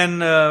 Harvard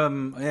and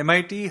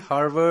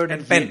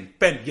Penn.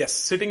 Penn, yes.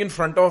 Sitting in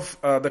front of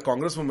the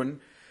congresswoman,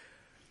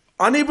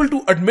 unable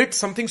to admit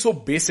something so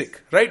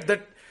basic, right?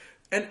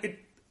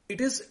 It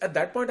is at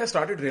that point I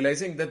started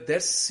realizing that there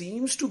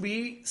seems to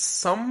be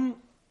some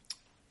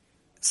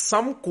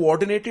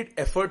coordinated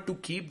effort to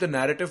keep the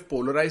narrative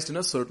polarized in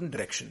a certain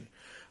direction.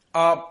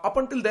 Up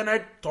until then,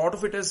 I thought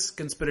of it as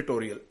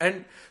conspiratorial.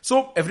 And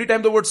so every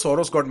time the word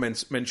Soros got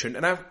mentioned,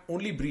 and I've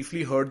only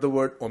briefly heard the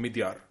word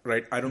Omidyar,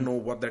 right? I don't know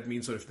what that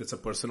means or if it's a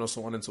person or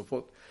so on and so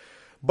forth.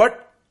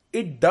 But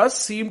it does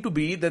seem to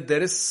be that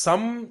there is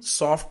some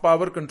soft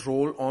power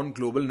control on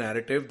global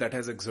narrative that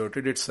has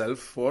exerted itself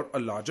for a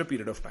larger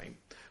period of time.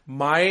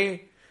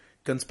 My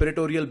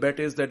conspiratorial bet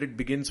is that it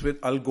begins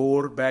with Al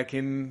Gore back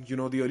in,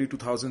 the early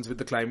 2000s with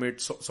the climate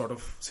sort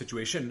of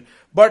situation.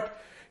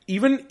 But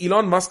even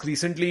Elon Musk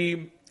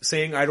recently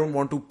saying, I don't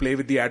want to play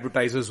with the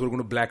advertisers who are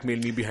going to blackmail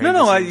me behind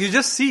the scenes. You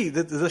just see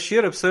the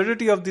sheer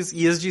absurdity of this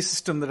ESG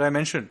system that I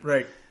mentioned.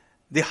 Right.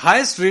 The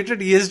highest rated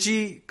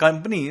ESG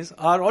companies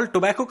are all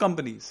tobacco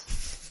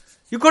companies.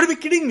 You got to be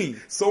kidding me.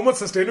 So much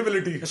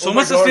sustainability.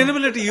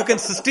 Sustainability. You can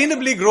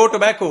sustainably grow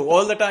tobacco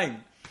all the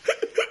time.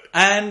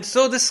 And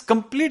so this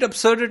complete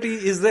absurdity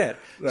is there.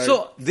 Right.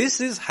 So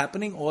this is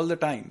happening all the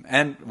time.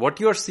 And what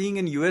you're seeing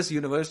in US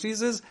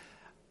universities is,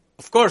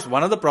 of course,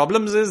 one of the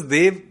problems is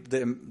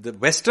the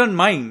Western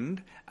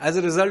mind, as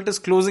a result, is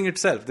closing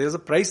itself. There's a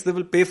price they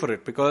will pay for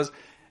it, because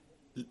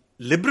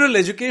liberal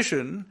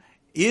education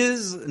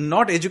is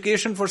not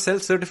education for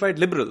self-certified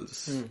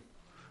liberals.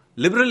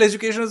 Liberal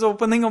education is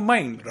opening of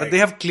mind, right. But they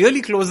have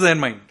clearly closed their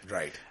mind.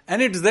 Right.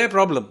 And it's their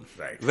problem,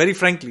 right. Very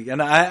frankly.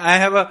 And I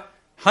have a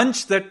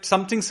hunch that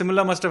something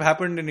similar must have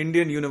happened in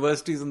Indian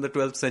universities in the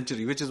 12th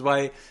century, which is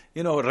why,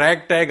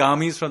 ragtag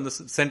armies from the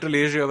Central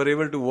Asia were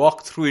able to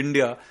walk through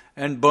India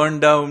and burn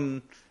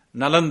down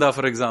Nalanda,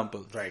 for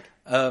example. Right.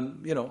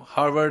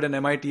 Harvard and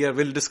MIT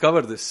will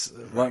discover this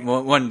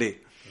one day.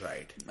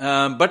 Right.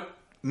 But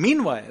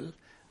meanwhile,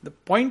 the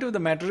point of the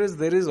matter is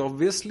there is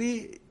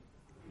obviously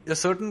a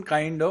certain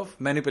kind of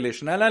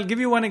manipulation. And I'll give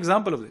you one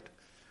example of it.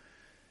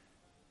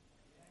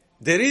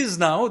 There is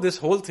now this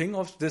whole thing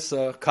of this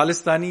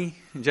Khalistani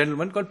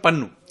gentleman called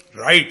Pannu.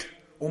 Right.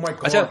 Oh my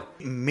God. Achha,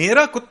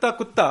 mera kutta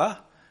kutta,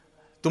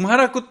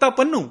 tumhara kutta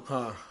Pannu.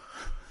 हाँ.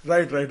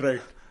 Right.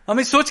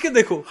 हमें सोच के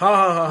देखो.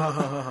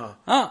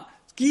 हाँ.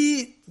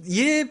 कि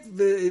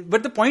ये,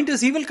 but the point is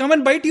he will come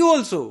and bite you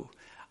also.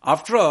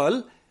 After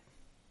all,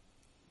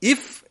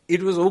 if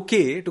it was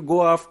okay to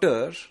go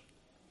after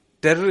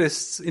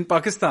terrorists in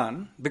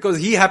Pakistan because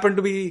he happened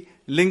to be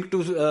linked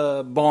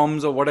to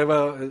bombs or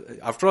whatever,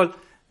 after all,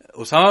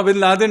 Osama bin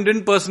Laden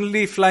didn't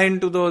personally fly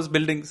into those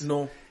buildings.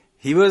 No.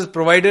 He was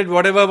provided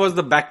whatever was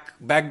the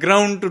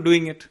background to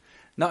doing it.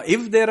 Now,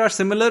 if there are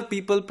similar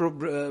people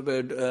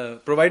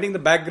providing the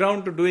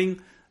background to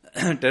doing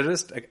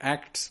terrorist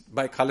acts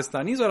by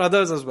Khalistanis or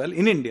others as well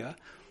in India,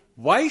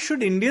 why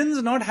should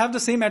Indians not have the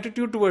same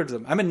attitude towards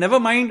them? I mean, never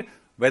mind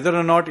whether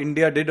or not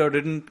India did or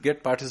didn't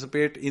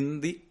participate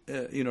in the,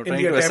 trying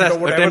to assess,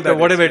 attempt or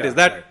whatever it is.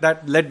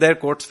 That let their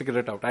courts figure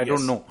it out. I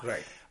don't know.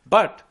 Right.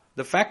 But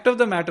the fact of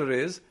the matter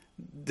is,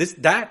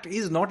 that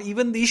is not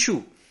even the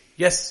issue.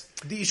 Yes.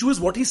 The issue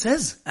is what he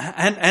says.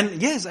 And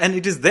yes, and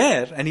it is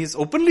there, and he's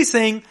openly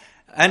saying,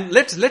 and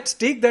let's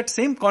take that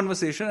same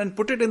conversation and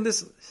put it in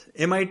this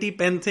MIT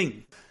Penn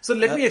thing. So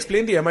let me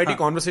explain the MIT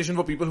conversation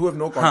for people who have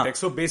no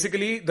context. So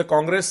basically, the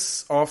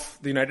Congress of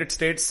the United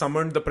States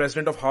summoned the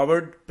president of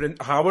Harvard,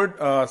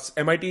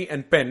 MIT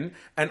and Penn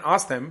and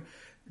asked them,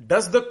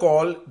 does the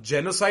call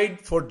genocide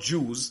for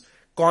Jews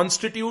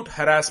constitute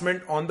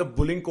harassment on the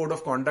bullying code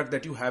of conduct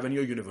that you have in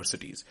your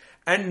universities?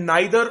 And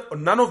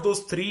none of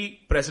those three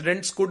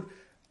presidents could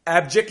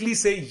abjectly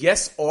say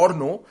yes or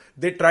no.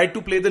 They tried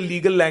to play the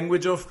legal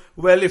language of,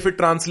 well, if it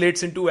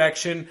translates into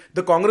action.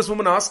 The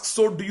congresswoman asks,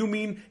 so do you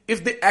mean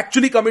if they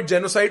actually commit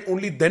genocide,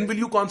 only then will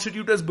you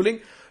constitute as bullying?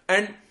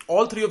 And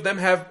all three of them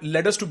have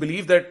led us to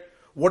believe that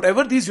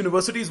whatever these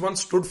universities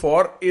once stood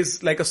for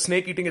is like a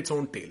snake eating its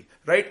own tail,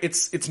 right?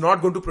 It's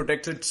not going to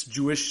protect its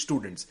Jewish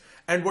students.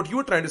 And what you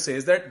were trying to say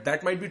is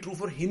that might be true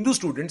for Hindu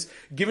students,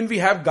 given we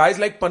have guys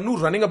like Pannu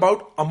running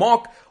about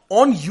amok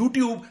on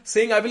YouTube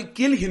saying, I will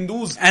kill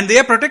Hindus. And they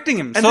are protecting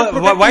him. And So they're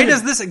protecting why him.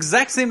 does this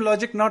exact same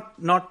logic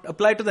not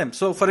apply to them?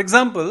 So for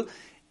example,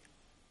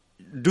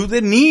 do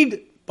they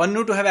need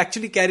Pannu to have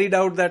actually carried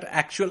out that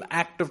actual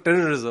act of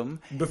terrorism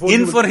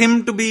for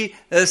him to be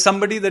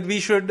somebody that we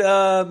should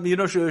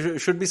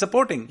should be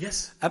supporting?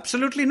 Yes.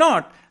 Absolutely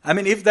not. I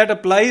mean, if that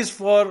applies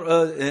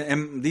for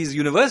these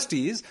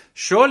universities,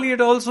 surely it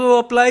also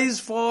applies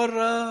for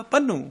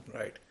Pannu.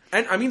 Right.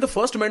 And I mean, the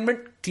First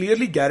Amendment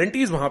clearly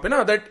guarantees wahan pe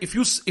na, that if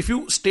you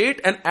state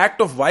an act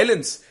of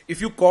violence,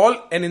 if you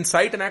call and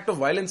incite an act of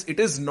violence, it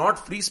is not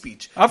free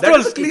speech. After That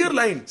all, is a clear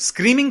line.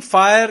 Screaming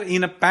fire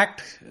in a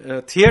packed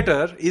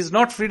theater is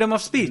not freedom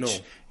of speech. No.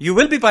 You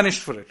will be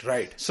punished for it.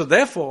 Right. So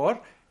therefore,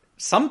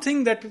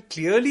 something that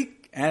clearly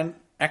and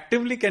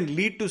actively can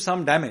lead to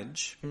some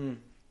damage,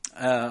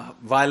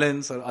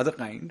 violence or other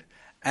kind,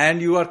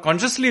 and you are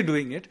consciously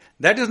doing it,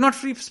 that is not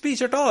free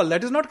speech at all.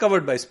 That is not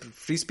covered by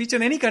free speech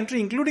in any country,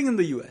 including in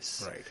the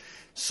US. Right.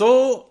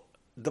 So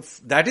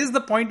that is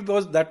the point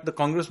that the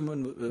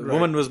congresswoman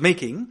woman was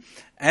making.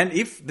 And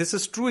if this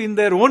is true in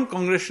their own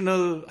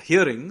congressional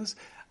hearings,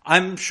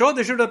 I'm sure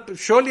they should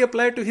surely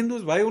apply it to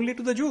Hindus. Why only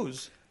to the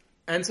Jews?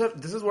 And sir,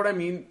 this is what I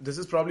mean. This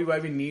is probably why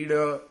we need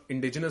a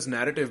indigenous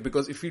narrative,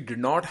 because if we did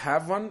not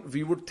have one,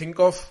 we would think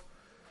of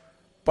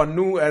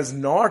Pannu as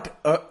not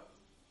a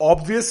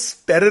obvious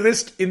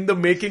terrorist in the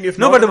making. If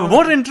No, not but the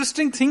more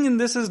interesting thing in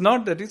this is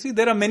not that, you see,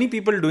 there are many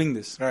people doing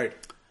this. Right.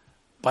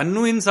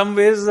 Pannu in some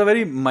ways is a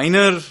very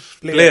minor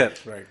player.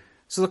 Right.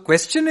 So the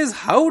question is,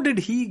 how did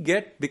he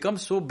become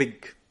so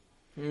big?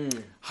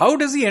 How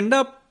does he end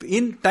up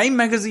in Time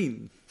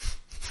magazine?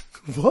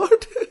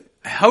 What?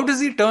 How does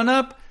he turn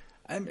up?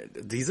 I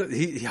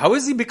mean, how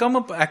has he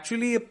become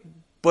actually a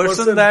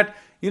person that,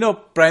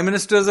 prime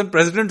ministers and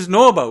presidents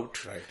know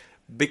about? Right.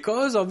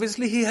 Because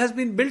obviously he has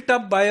been built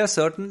up by a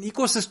certain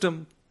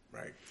ecosystem.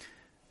 Right.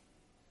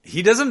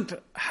 He doesn't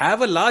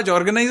have a large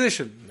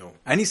organization. No.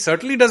 And he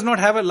certainly does not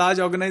have a large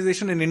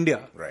organization in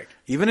India. Right.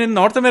 Even in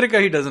North America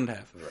he doesn't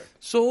have. Right.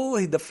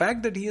 So the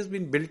fact that he has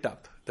been built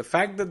up, the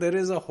fact that there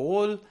is a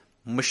whole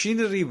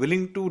machinery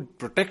willing to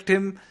protect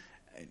him,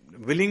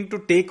 willing to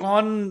take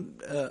on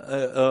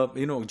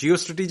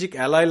geostrategic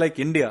ally like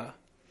India,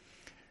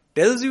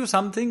 tells you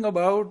something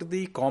about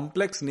the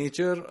complex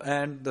nature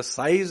and the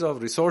size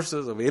of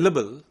resources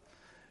available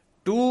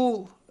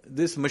to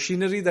this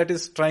machinery that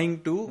is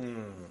trying to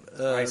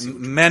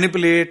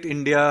manipulate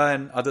India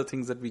and other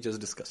things that we just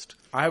discussed.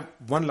 I have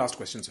one last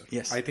question, sir.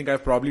 Yes. I think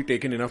I've probably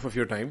taken enough of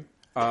your time.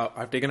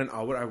 I've taken an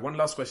hour. I have one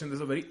last question. This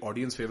is a very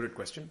audience favorite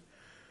question.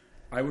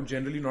 I would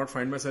generally not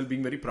find myself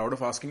being very proud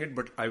of asking it,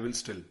 but I will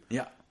still.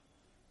 Yeah.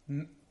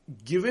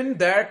 Given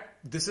that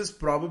this is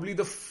probably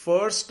the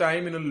first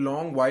time in a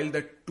long while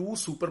that two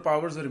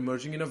superpowers are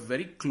emerging in a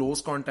very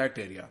close contact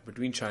area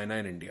between China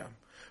and India,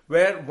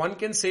 where one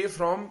can say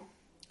from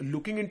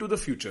looking into the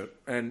future,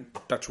 and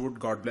touch wood,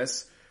 God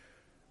bless,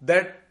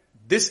 that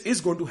this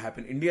is going to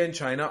happen. India and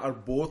China are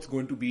both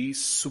going to be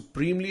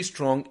supremely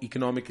strong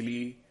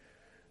economically,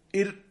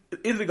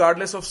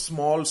 irregardless of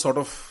small sort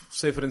of,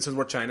 say for instance,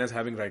 what China is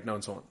having right now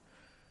and so on.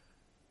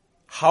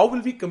 How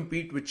will we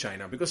compete with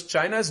China? Because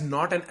China is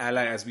not an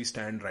ally as we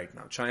stand right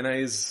now. China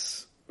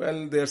is,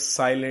 well, they're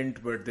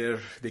silent, but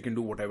they can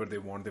do whatever they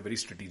want. They're very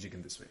strategic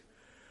in this way.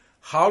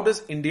 How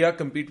does India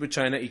compete with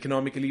China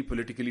economically,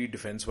 politically,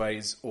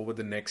 defense-wise over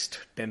the next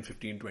 10,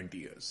 15, 20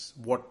 years?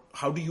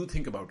 How do you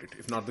think about it,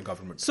 if not the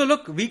government? So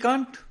look, we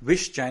can't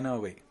wish China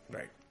away.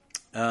 Right.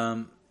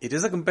 It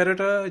is a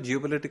competitor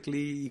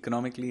geopolitically,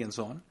 economically and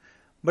so on.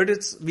 But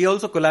we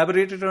also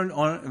collaborated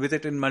with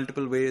it in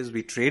multiple ways.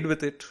 We trade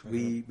with it.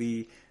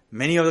 We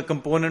many of the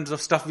components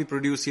of stuff we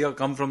produce here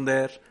come from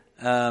there,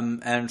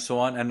 and so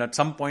on. And at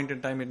some point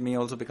in time, it may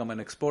also become an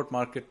export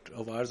market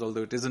of ours,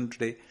 although it isn't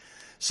today.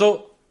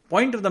 So,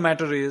 point of the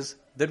matter is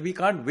that we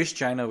can't wish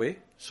China away.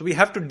 So we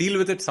have to deal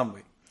with it some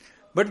way.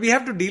 But we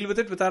have to deal with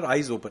it with our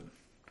eyes open.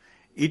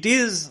 It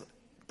is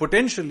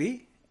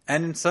potentially,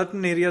 and in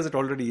certain areas it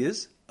already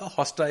is, a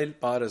hostile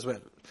power as well.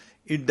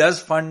 It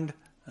does fund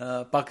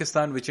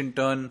Pakistan, which in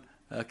turn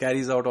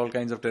carries out all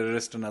kinds of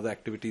terrorist and other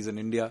activities in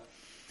India.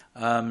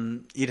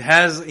 It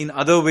has, in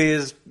other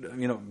ways,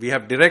 we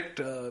have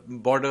direct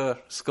border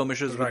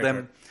skirmishes with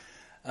them.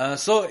 Right.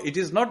 So it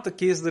is not the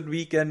case that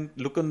we can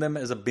look on them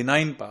as a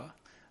benign power,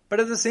 but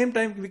at the same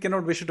time, we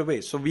cannot wish it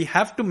away. So we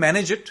have to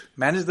manage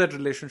that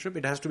relationship.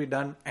 It has to be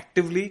done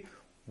actively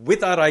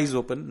with our eyes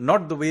open,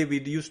 not the way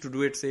we used to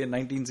do it, say, in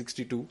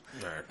 1962.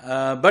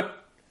 Right.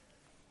 But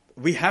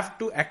we have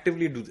to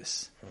actively do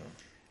this.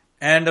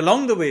 And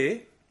along the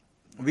way,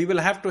 we will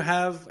have to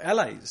have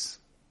allies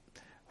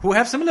who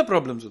have similar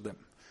problems with them.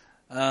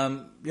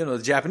 The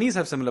Japanese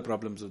have similar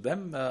problems with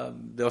them.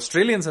 The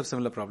Australians have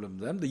similar problems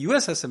with them. The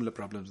US has similar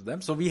problems with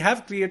them. So we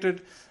have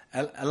created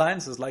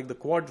alliances like the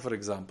Quad, for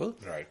example,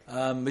 Right.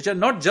 which are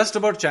not just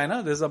about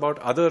China. There's about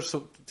other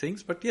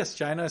things. But yes,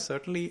 China is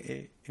certainly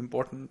an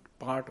important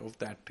part of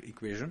that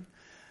equation.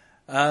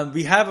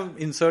 We have,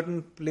 in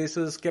certain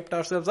places, kept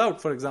ourselves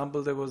out. For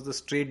example, there was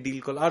this trade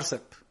deal called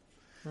RCEP.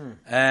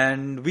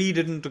 And we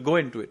didn't go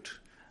into it.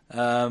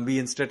 We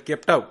instead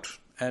kept out.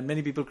 And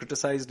many people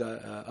criticized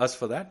us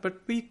for that.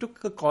 But we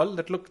took a call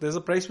that, look, there's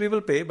a price we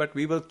will pay, but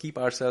we will keep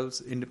ourselves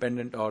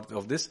independent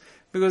of this,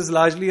 because it's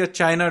largely a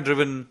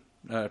China-driven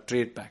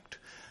trade pact.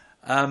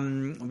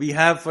 We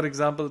have, for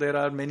example, there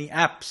are many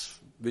apps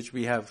which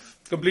we have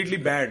Completely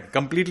banned.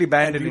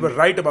 And We were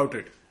right about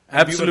it.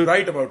 Absolutely. We were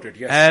right about it,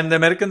 yes. And the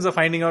Americans are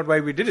finding out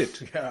why we did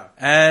it. Yeah.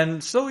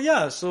 And so,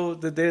 so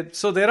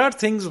there are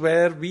things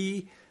where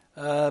we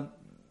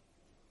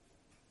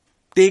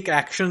take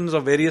actions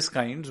of various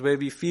kinds where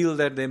we feel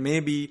that there may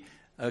be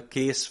a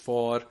case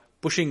for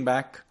pushing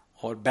back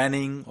or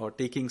banning or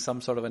taking some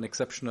sort of an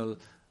exceptional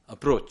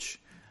approach.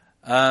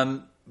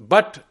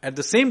 But at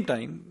the same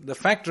time, the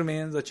fact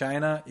remains that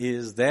China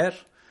is there.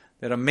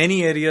 There are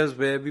many areas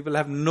where we will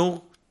have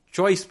no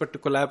choice but to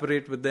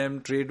collaborate with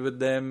them, trade with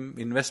them,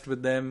 invest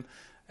with them,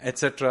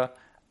 etc.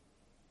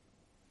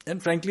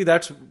 And frankly,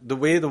 that's the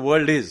way the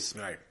world is.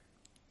 Right.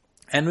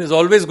 And is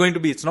always going to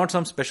be. It's not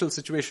some special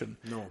situation.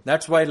 No.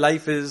 That's why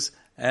life is,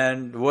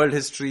 and world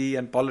history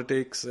and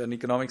politics and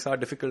economics are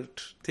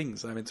difficult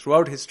things. I mean,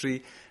 throughout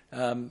history,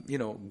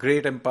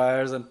 great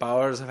empires and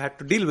powers have had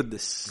to deal with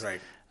this. Right.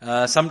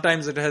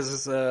 Sometimes it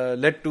has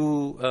led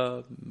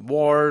to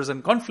wars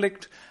and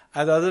conflict.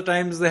 At other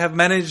times, they have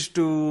managed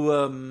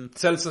to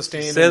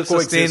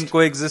self-sustain,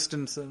 coexist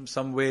in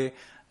some way,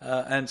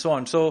 and so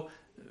on. So,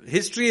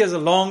 history is a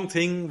long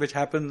thing which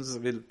happens,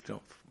 will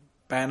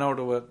pan out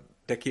over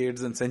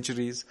decades and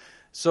centuries.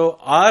 So,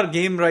 our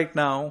game right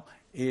now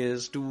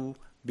is to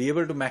be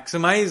able to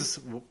maximize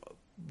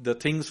the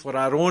things for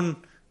our own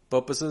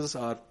purposes,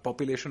 our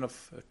population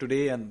of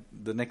today and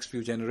the next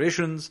few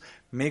generations,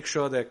 make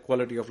sure their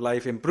quality of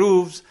life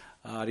improves,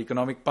 our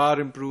economic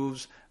power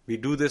improves. We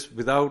do this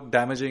without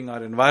damaging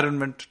our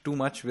environment too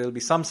much. There will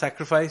be some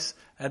sacrifice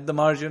at the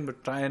margin,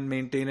 but try and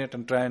maintain it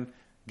and try and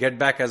get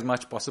back as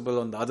much possible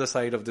on the other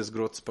side of this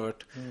growth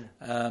spurt.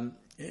 And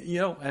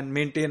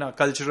maintain our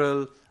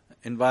cultural,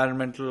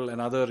 environmental and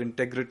other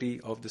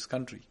integrity of this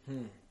country.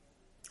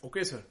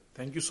 Okay, sir.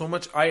 Thank you so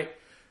much. I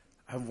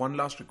have one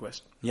last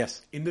request.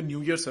 Yes. In the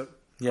new year, sir,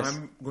 Yes.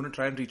 I'm going to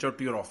try and reach out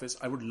to your office.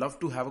 I would love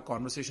to have a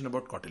conversation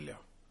about Kautilya.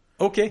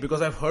 Okay.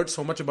 Because I've heard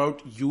so much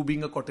about you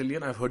being a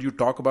Kautilyan. I've heard you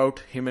talk about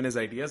him and his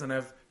ideas, and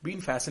I've been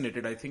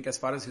fascinated. I think as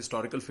far as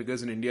historical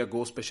figures in India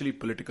go, especially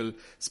political,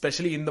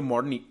 especially in the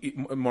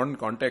modern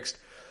context,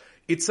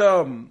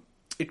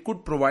 it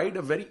could provide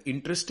a very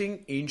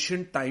interesting,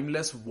 ancient,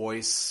 timeless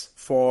voice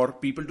for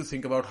people to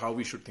think about how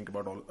we should think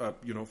about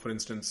all, for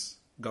instance,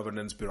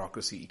 governance,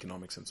 bureaucracy,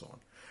 economics, and so on.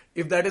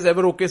 If that is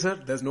ever okay, sir,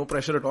 there's no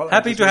pressure at all.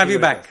 Happy to have you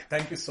back.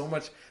 Thank you so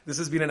much. This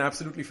has been an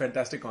absolutely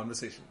fantastic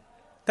conversation.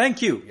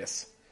 Thank you. Yes.